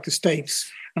to Crack the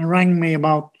States and rang me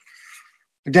about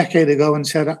a decade ago and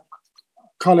said,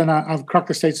 Colin, I've Cracked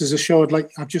the States as a show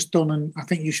I've just done, and I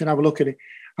think you should have a look at it.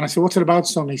 And I said, what's it about,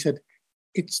 son? He said,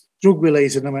 it's drug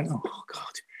related. And I went, oh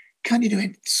God, can you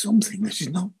do something that is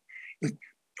not like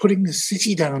putting the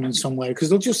city down in some way? Because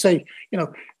they'll just say, you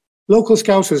know, local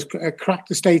scouts has cracked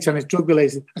the state and it's drug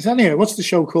related. I said, anyway, what's the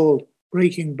show called?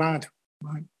 Breaking Bad.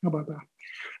 Right, how about that?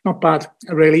 Not bad,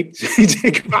 really.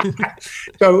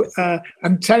 So,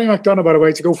 and Terry McDonough, by the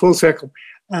way, to go full circle,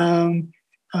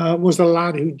 was the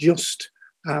lad who just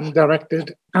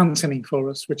directed Anthony for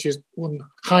us, which is one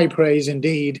high praise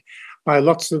indeed by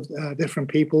lots of different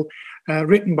people,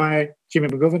 written by Jimmy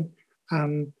McGovern,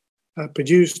 and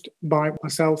produced by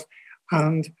myself,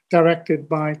 and directed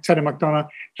by Terry McDonough,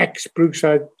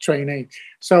 ex-Brookside trainee.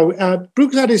 So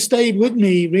Brookside has stayed with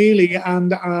me, really,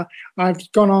 and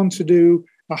I've gone on to do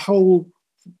a whole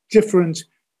different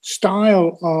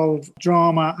style of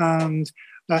drama and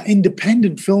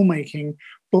independent filmmaking,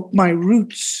 but my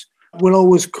roots will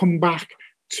always come back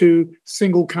to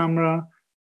single camera,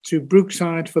 to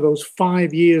Brookside for those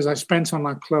 5 years I spent on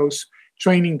that close,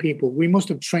 training people. We must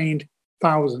have trained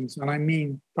thousands, and I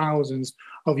mean thousands,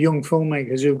 of young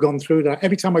filmmakers who've gone through that.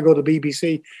 Every time I go to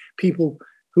BBC, people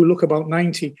who look about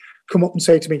 90 come up and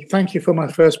say to me, thank you for my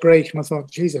first break. And I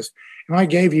thought, Jesus, if I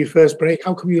gave you first break,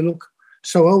 how come you look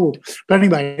so old? But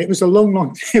anyway, it was a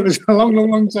long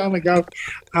time ago.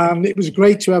 It was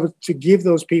great to have to give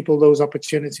those people those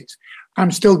opportunities. I'm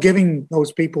still giving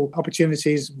those people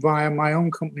opportunities via my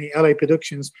own company, LA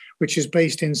Productions, which is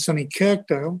based in sunny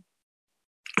Kirkdale.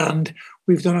 And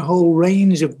we've done a whole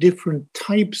range of different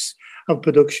types of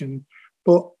production,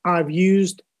 but I've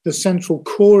used the central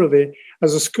core of it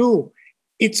as a school.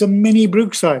 It's a mini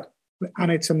Brookside,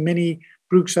 and it's a mini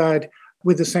Brookside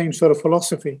with the same sort of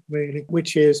philosophy, really,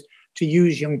 which is to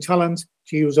use young talent,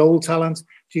 to use old talent,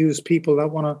 to use people that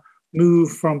want to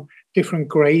move from different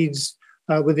grades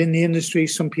within the industry.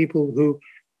 Some people who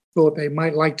thought they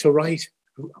might like to write,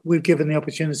 we've given the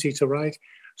opportunity to write.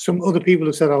 Some other people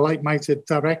have said, I like to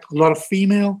direct. A lot of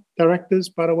female directors,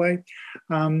 by the way.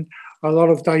 A lot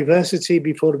of diversity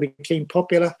before it became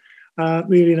popular,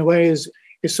 really, in a way, is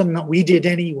something that we did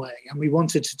anyway, and we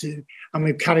wanted to do, and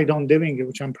we've carried on doing it,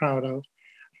 which I'm proud of.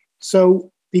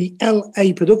 So the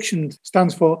LA production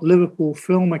stands for Liverpool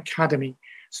Film Academy.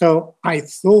 So I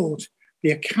thought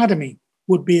the Academy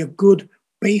would be a good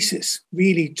basis,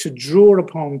 really, to draw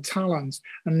upon talents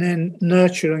and then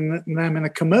nurturing them in a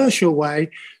commercial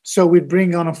way. So we'd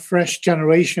bring on a fresh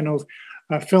generation of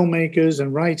filmmakers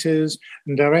and writers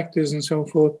and directors and so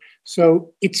forth.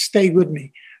 So it stayed with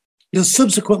me. There's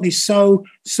subsequently so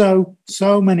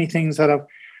many things that have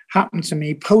happened to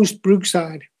me post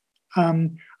Brookside. I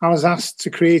was asked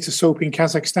to create a soap in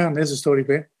Kazakhstan. There's a story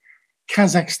for you.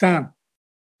 Kazakhstan.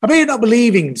 I bet you're not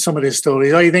believing some of these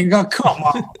stories, or you think, oh, come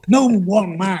on, no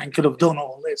one man could have done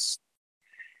all this.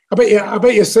 I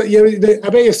bet you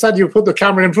said you put the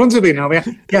camera in front of me now.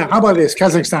 Yeah, how about this,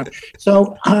 Kazakhstan?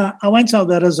 So I went out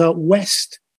there as a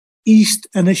West-East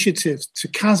initiative to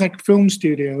Kazakh film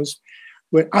studios,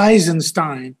 where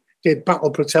Eisenstein did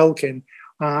Battle Pratelkin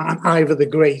and Ivor the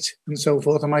Great and so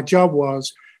forth. And my job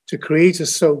was to create a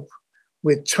soap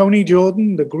with Tony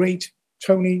Jordan, the great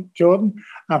Tony Jordan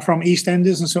from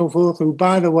EastEnders and so forth, who,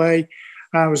 by the way,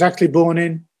 was actually born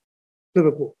in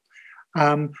Liverpool.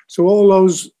 So all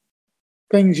those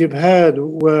things you've heard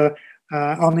were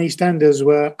on EastEnders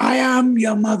were, I am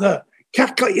your mother,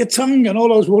 cat got your tongue, and all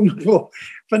those wonderful,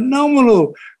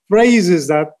 phenomenal phrases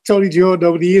that Tony Jordan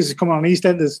over the years has come on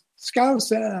EastEnders.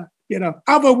 Scouser,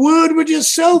 have a word with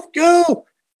yourself, girl.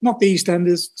 Not the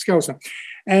EastEnders, Scouser.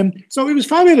 So it was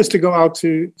fabulous to go out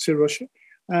to Russia.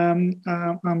 And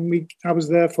I was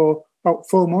there for about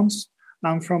 4 months.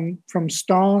 And from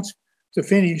start to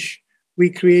finish, we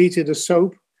created a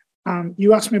soap. And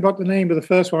you asked me about the name of the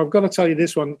first one. I've got to tell you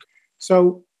this one.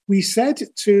 So we said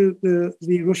to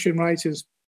the Russian writers,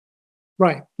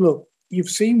 right, look, you've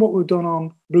seen what we've done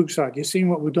on Brookside. You've seen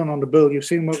what we've done on The Bull. You've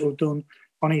seen what we've done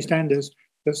on EastEnders.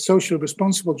 The social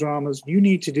responsible dramas, you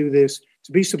need to do this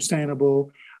to be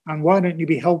sustainable. And why don't you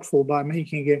be helpful by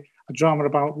making it a drama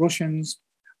about Russians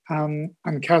and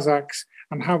Kazakhs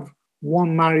and have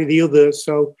one marry the other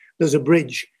so there's a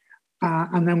bridge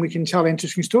and then we can tell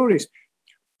interesting stories.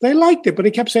 They liked it, but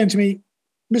he kept saying to me,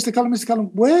 Mr. Colin,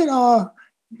 where are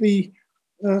the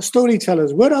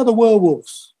storytellers? Where are the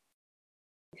werewolves?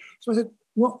 So I said,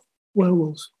 what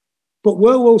werewolves? But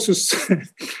werewolves is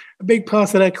a big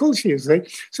part of their culture, you see.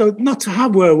 So not to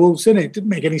have werewolves in it didn't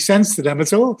make any sense to them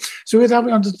at all. So we'd have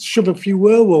to shove a few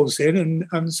werewolves in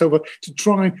and so forth to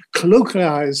try and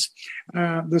colloquialize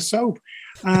the soap.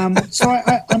 So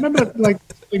I remember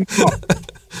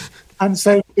and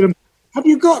saying to them, have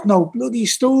you got no bloody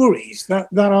stories that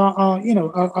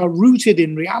are rooted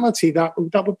in reality that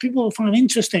people will find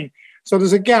interesting? So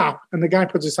there's a gap, and the guy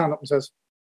puts his hand up and says,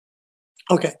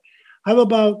 okay, how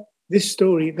about this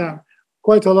story that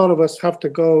quite a lot of us have to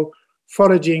go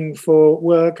foraging for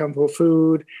work and for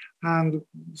food, and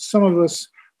some of us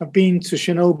have been to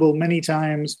Chernobyl many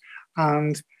times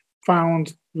and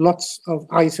found lots of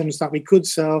items that we could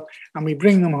sell, and we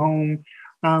bring them home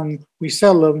and we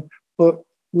sell them, but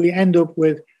we end up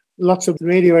with lots of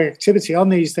radioactivity on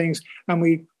these things, and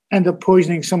we end up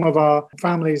poisoning some of our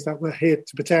families that we're here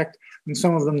to protect, and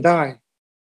some of them die.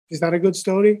 Is that a good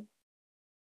story?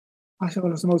 I said,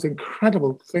 well, it's the most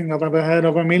incredible thing I've ever heard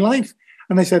of in my life.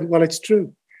 And they said, well, it's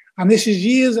true. And this is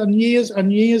years and years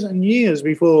and years and years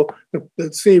before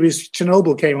the series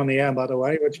Chernobyl came on the air, by the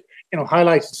way, which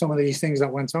highlighted some of these things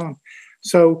that went on.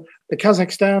 So the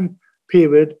Kazakhstan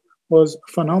period was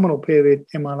a phenomenal period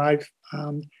in my life.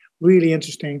 Really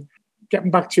interesting.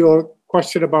 Getting back to your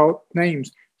question about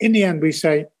names. In the end, we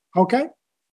say, okay,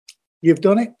 you've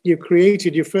done it. You've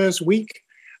created your first week.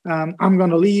 I'm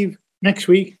going to leave next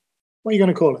week. What are you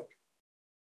going to call it?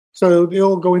 So they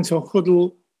all go into a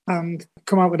huddle and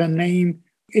come out with a name.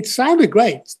 It sounded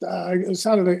great. It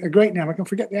sounded like a great name. I can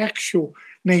forget the actual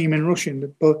name in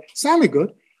Russian, but it sounded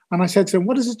good. And I said to them,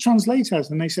 what does it translate as?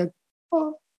 And they said,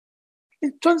 oh,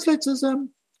 it translates as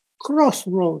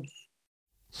crossroads.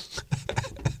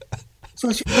 So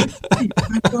I said,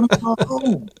 I'm going to go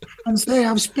home and say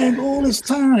I've spent all this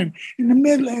time in the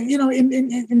middle,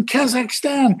 in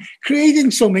Kazakhstan, creating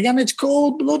something, and it's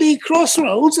called bloody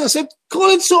Crossroads. I said, call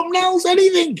it something else,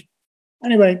 anything.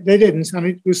 Anyway, they didn't, and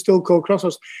it was still called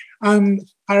Crossroads. And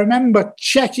I remember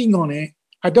checking on it.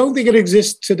 I don't think it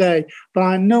exists today, but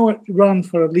I know it ran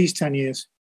for at least 10 years.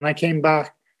 And I came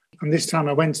back, and this time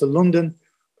I went to London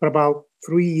for about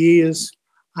 3 years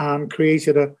and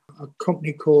created a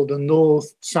company called the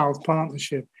North-South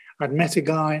Partnership. I'd met a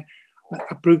guy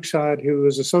at Brookside who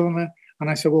was a Southerner, and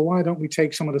I said, well, why don't we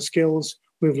take some of the skills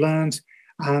we've learned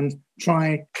and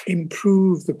try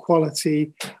improve the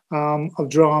quality of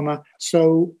drama?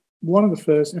 So one of the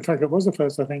first, in fact, it was the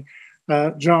first, I think,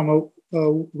 drama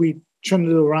we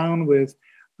trundled around with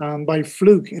by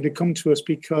fluke. It had come to us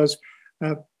because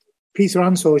Peter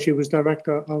Ansorge, who was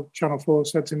director of Channel 4,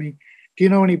 said to me, do you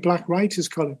know any black writers,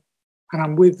 Colin? And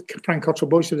I'm with Frank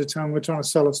Cottrell-Boyce at the time. We're trying to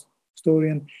sell a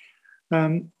story.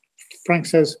 And Frank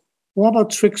says, what about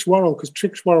Trix Worrell? Because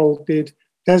Trix Worrell did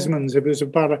Desmond's. It was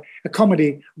about a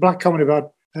comedy, a black comedy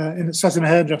about set in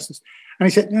hairdressers. And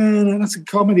he said, no, that's a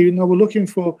comedy. No, we're looking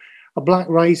for a black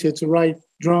writer to write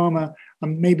drama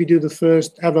and maybe do the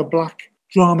first ever black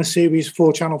drama series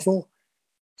for Channel 4.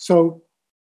 So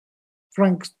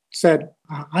Frank said,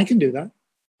 I can do that.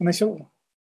 And I said, well,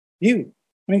 you?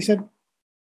 And he said,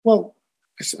 well,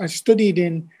 I studied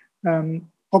in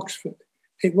Oxford.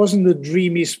 It wasn't the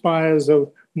dreamy spires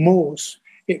of Morse.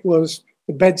 It was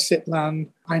the bedsit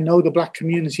land. I know the black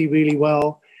community really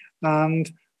well,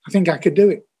 and I think I could do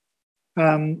it.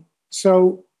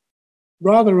 So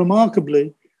rather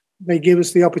remarkably, they gave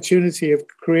us the opportunity of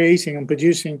creating and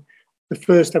producing the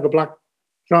first ever black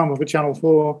drama for Channel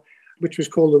 4, which was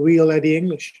called The Real Eddie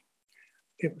English.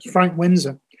 It was Frank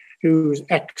Windsor, who's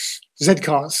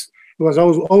ex-Z-Cars, who I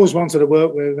always wanted to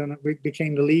work with, and it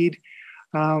became the lead.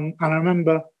 And I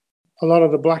remember a lot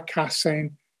of the black cast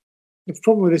saying, the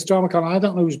problem with this drama, Colin, I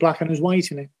don't know who's black and who's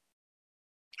white in it.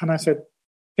 And I said,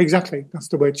 exactly, that's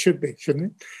the way it should be, shouldn't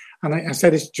it? And I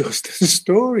said, it's just a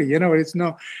story, it's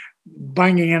not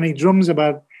banging any drums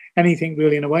about anything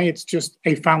really in a way. It's just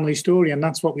a family story, and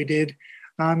that's what we did.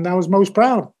 And I was most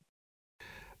proud.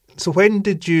 So when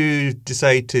did you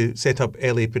decide to set up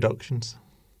LA Productions?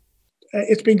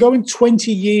 It's been going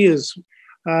 20 years.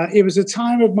 It was a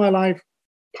time of my life,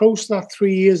 post that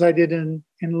 3 years I did in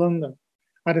London.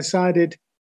 I decided,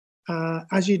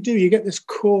 as you do, you get this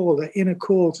call, the inner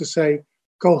call to say,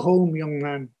 go home, young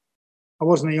man. I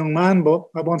wasn't a young man, but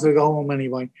I wanted to go home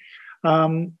anyway.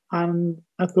 And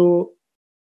I thought,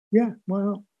 yeah, why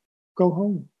not go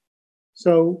home?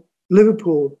 So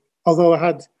Liverpool,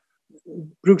 although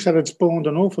Brooks had spawned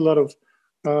an awful lot of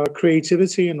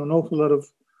creativity and an awful lot of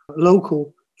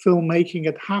local filmmaking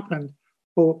had happened,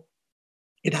 but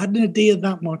it hadn't adhered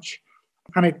that much.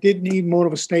 And it did need more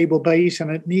of a stable base,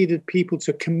 and it needed people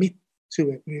to commit to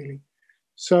it, really.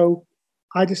 So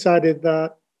I decided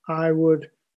that I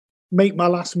would make my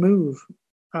last move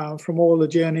from all the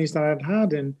journeys that I'd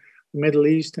had in the Middle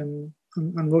East and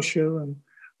Russia and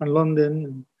London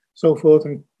and so forth,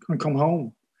 and come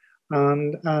home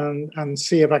and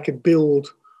see if I could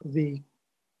build the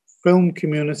film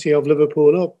community of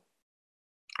Liverpool up.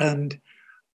 And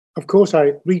of course,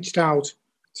 I reached out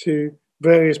to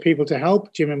various people to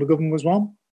help. Jimmy McGovern was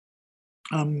one.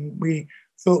 We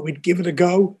thought we'd give it a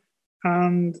go,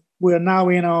 and we're now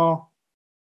in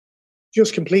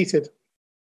just completed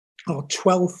our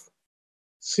 12th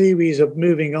series of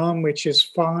Moving On, which is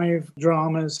 5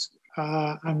 dramas,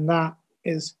 and that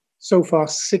is so far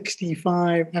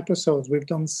 65 episodes. We've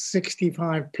done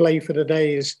 65 play for the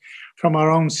days from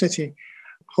our own city,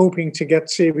 hoping to get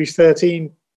series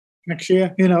 13 next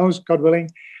year, who knows, God willing.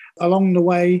 Along the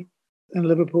way in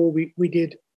Liverpool, we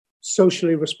did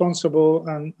socially responsible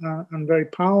and very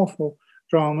powerful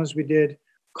dramas. We did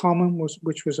Common,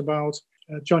 which was about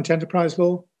joint enterprise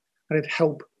law, and it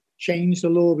helped change the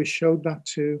law. We showed that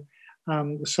to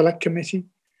the Select Committee,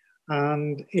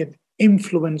 and it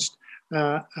influenced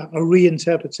a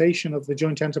reinterpretation of the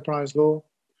joint enterprise law.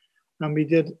 And we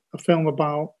did a film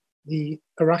about the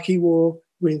Iraqi war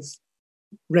with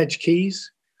Reg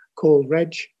Keys, called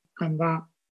Reg, and that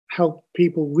helped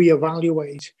people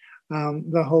reevaluate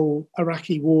the whole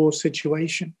Iraqi war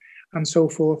situation and so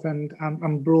forth,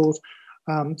 and brought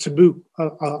to boot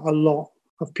a lot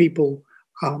of people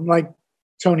like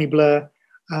Tony Blair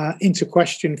into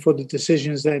question for the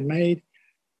decisions they'd made.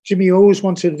 Jimmy always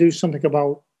wanted to do something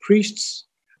about priests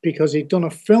because he'd done a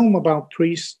film about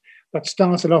priests that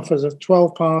started off as a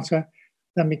 12-parter,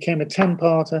 then became a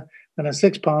 10-parter, then a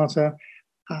 6-parter.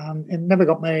 It never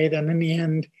got made, and in the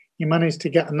end, he managed to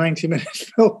get a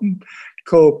 90-minute film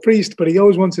called Priest, but he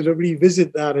always wanted to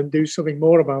revisit that and do something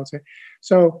more about it.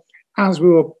 So as we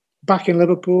were back in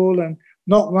Liverpool, and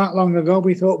not that long ago,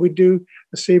 we thought we'd do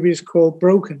a series called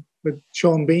Broken with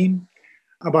Sean Bean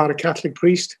about a Catholic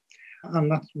priest,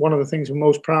 and that's one of the things we're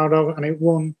most proud of, and it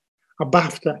won a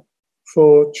BAFTA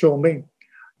for Sean Bean,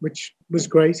 which was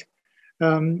great.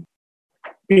 Being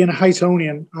a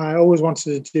Hytonian, I always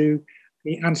wanted to do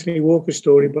the Anthony Walker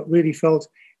story, but really felt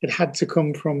it had to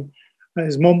come from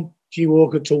his mum, G.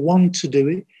 Walker, to want to do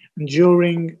it. And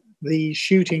during the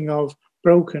shooting of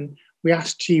Broken, we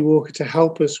asked G. Walker to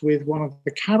help us with one of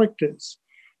the characters,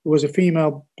 who was a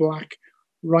female black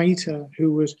writer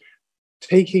who was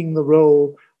taking the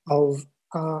role of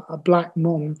a black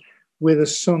mum with a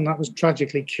son that was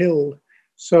tragically killed.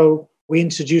 So we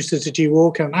introduced her to G.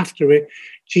 Walker, and after it,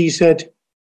 G said,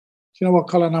 you know what,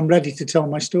 Colin, I'm ready to tell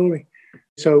my story.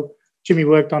 So Jimmy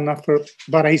worked on that for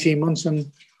about 18 months,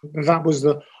 and that was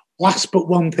the last but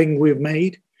one thing we've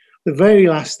made. The very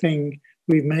last thing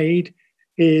we've made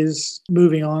is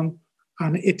Moving On,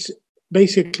 and it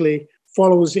basically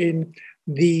follows in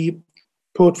the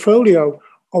portfolio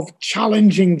of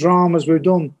challenging dramas we've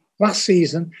done. Last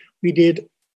season, we did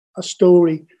a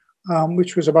story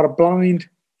which was about a blind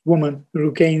woman who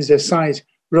regains their sight,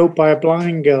 wrote by a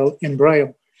blind girl in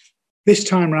Braille. This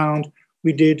time round,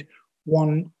 we did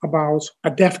one about a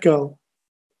deaf girl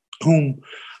whom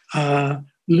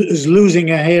is losing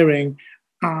her hearing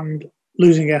and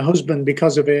losing her husband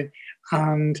because of it,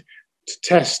 and to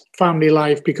test family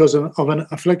life because of an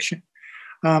affliction.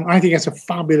 I think it's a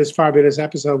fabulous, fabulous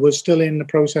episode. We're still in the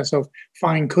process of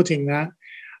fine-cutting that.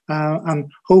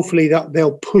 and hopefully that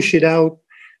they'll push it out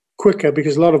quicker,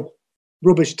 because a lot of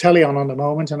rubbish telly on the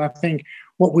moment. And I think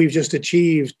what we've just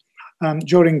achieved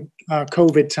during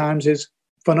COVID times is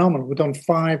phenomenal. We've done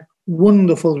 5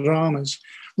 wonderful dramas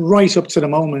right up to the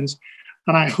moment,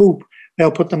 and I hope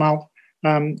they'll put them out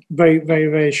very, very,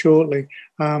 very shortly.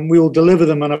 We will deliver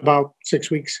them in about 6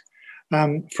 weeks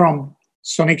from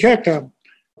sunny Kirkdale.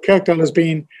 Kirkdale has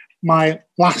been my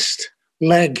last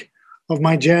leg of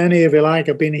my journey, if you like.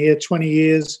 I've been here 20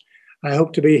 years. I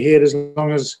hope to be here as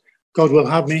long as God will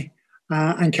have me,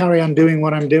 and carry on doing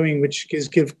what I'm doing, which is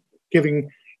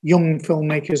giving young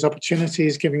filmmakers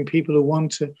opportunities, giving people who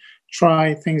want to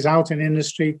try things out in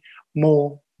industry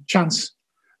more chance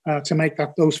to make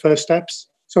those first steps.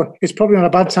 So it's probably not a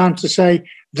bad time to say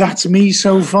that's me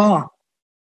so far.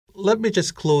 Let me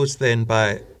just close then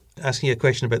by asking you a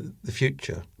question about the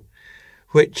future,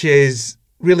 which is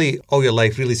really all your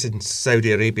life, really since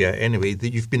Saudi Arabia anyway,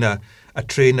 that you've been a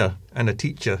trainer and a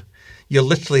teacher. You're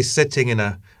literally sitting in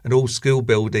an old school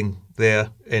building there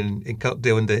in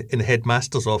Kirkdale in the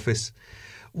headmaster's office.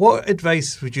 What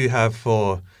advice would you have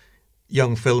for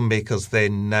young filmmakers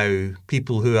then now,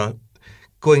 people who are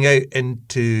going out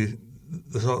into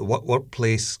the sort of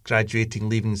workplace, graduating,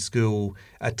 leaving school,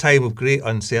 a time of great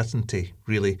uncertainty,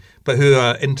 really, but who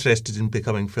are interested in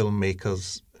becoming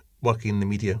filmmakers, working in the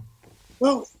media?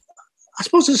 Well, I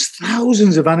suppose there's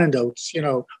thousands of anecdotes,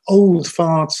 old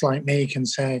farts like me can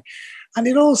say. And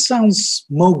it all sounds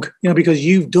smug, because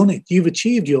you've done it, you've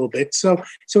achieved your bit. So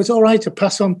it's all right to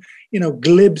pass on,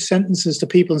 glib sentences to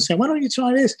people and say, why don't you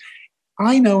try this?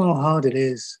 I know how hard it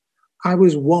is. I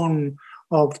was one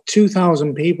of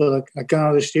 2,000 people at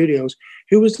Garda Studios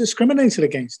who was discriminated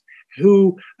against,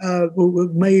 who were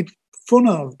made fun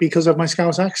of because of my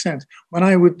Scouse accent. When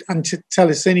I would tell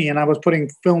a cine and I was putting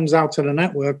films out to the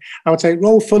network, I would say,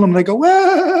 roll film, and they'd go,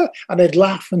 wah! And they'd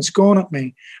laugh and scorn at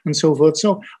me and so forth.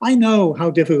 So I know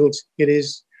how difficult it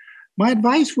is. My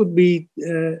advice would be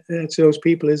to those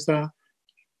people is that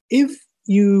if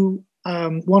you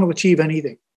want to achieve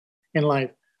anything in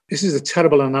life, this is a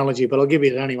terrible analogy, but I'll give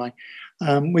you it anyway,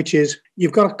 which is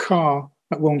you've got a car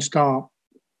that won't start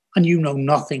and you know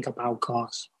nothing about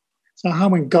cars. So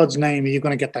how in God's name are you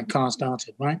going to get that car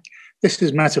started, right? This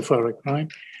is metaphoric, right?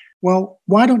 Well,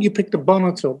 why don't you pick the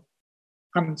bonnet up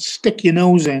and stick your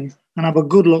nose in and have a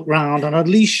good look round and at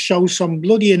least show some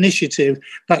bloody initiative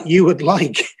that you would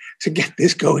like to get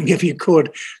this going if you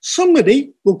could.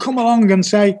 Somebody will come along and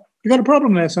say, you got a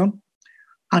problem there, son?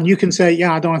 And you can say,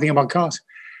 yeah, I don't know anything about cars.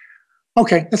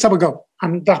 Okay, let's have a go.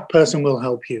 And that person will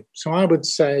help you. So I would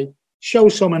say, show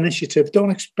some initiative. Don't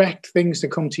expect things to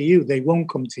come to you. They won't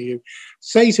come to you.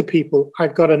 Say to people,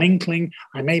 I've got an inkling.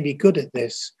 I may be good at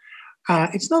this.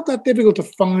 It's not that difficult to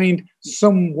find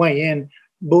some way in,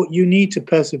 but you need to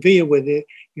persevere with it.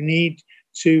 You need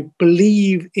to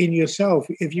believe in yourself.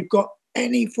 If you've got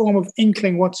any form of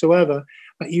inkling whatsoever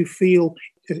that you feel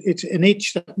it's an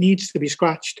itch that needs to be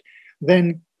scratched,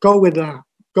 then go with that.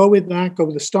 Go with that. Go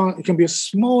with the start. It can be as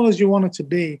small as you want it to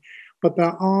be, but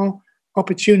there are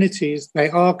opportunities. They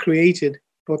are created,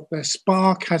 but the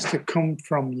spark has to come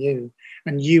from you,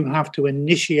 and you have to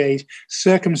initiate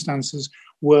circumstances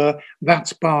where that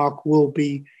spark will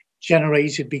be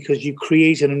generated because you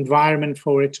create an environment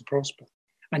for it to prosper,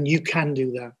 and you can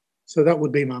do that. So that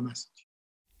would be my message.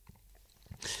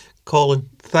 Colin,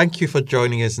 thank you for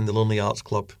joining us in the Lonely Arts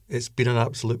Club. It's been an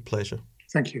absolute pleasure.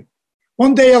 Thank you.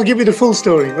 One day I'll give you the full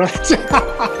story, right?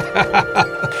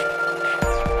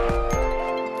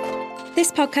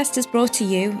 This podcast is brought to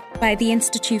you by the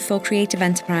Institute for Creative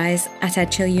Enterprise at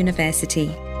Edgehill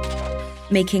University,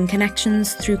 making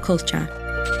connections through culture.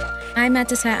 I'm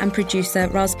editor and producer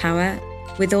Ros Power,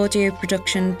 with audio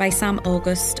production by Sam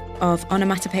August of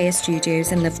Onomatopoeia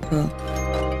Studios in Liverpool.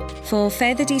 For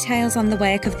further details on the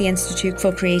work of the Institute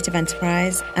for Creative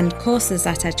Enterprise and courses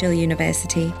at Edgehill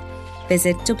University,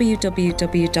 visit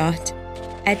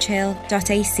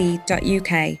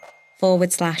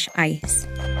www.edgehill.ac.uk/ICE.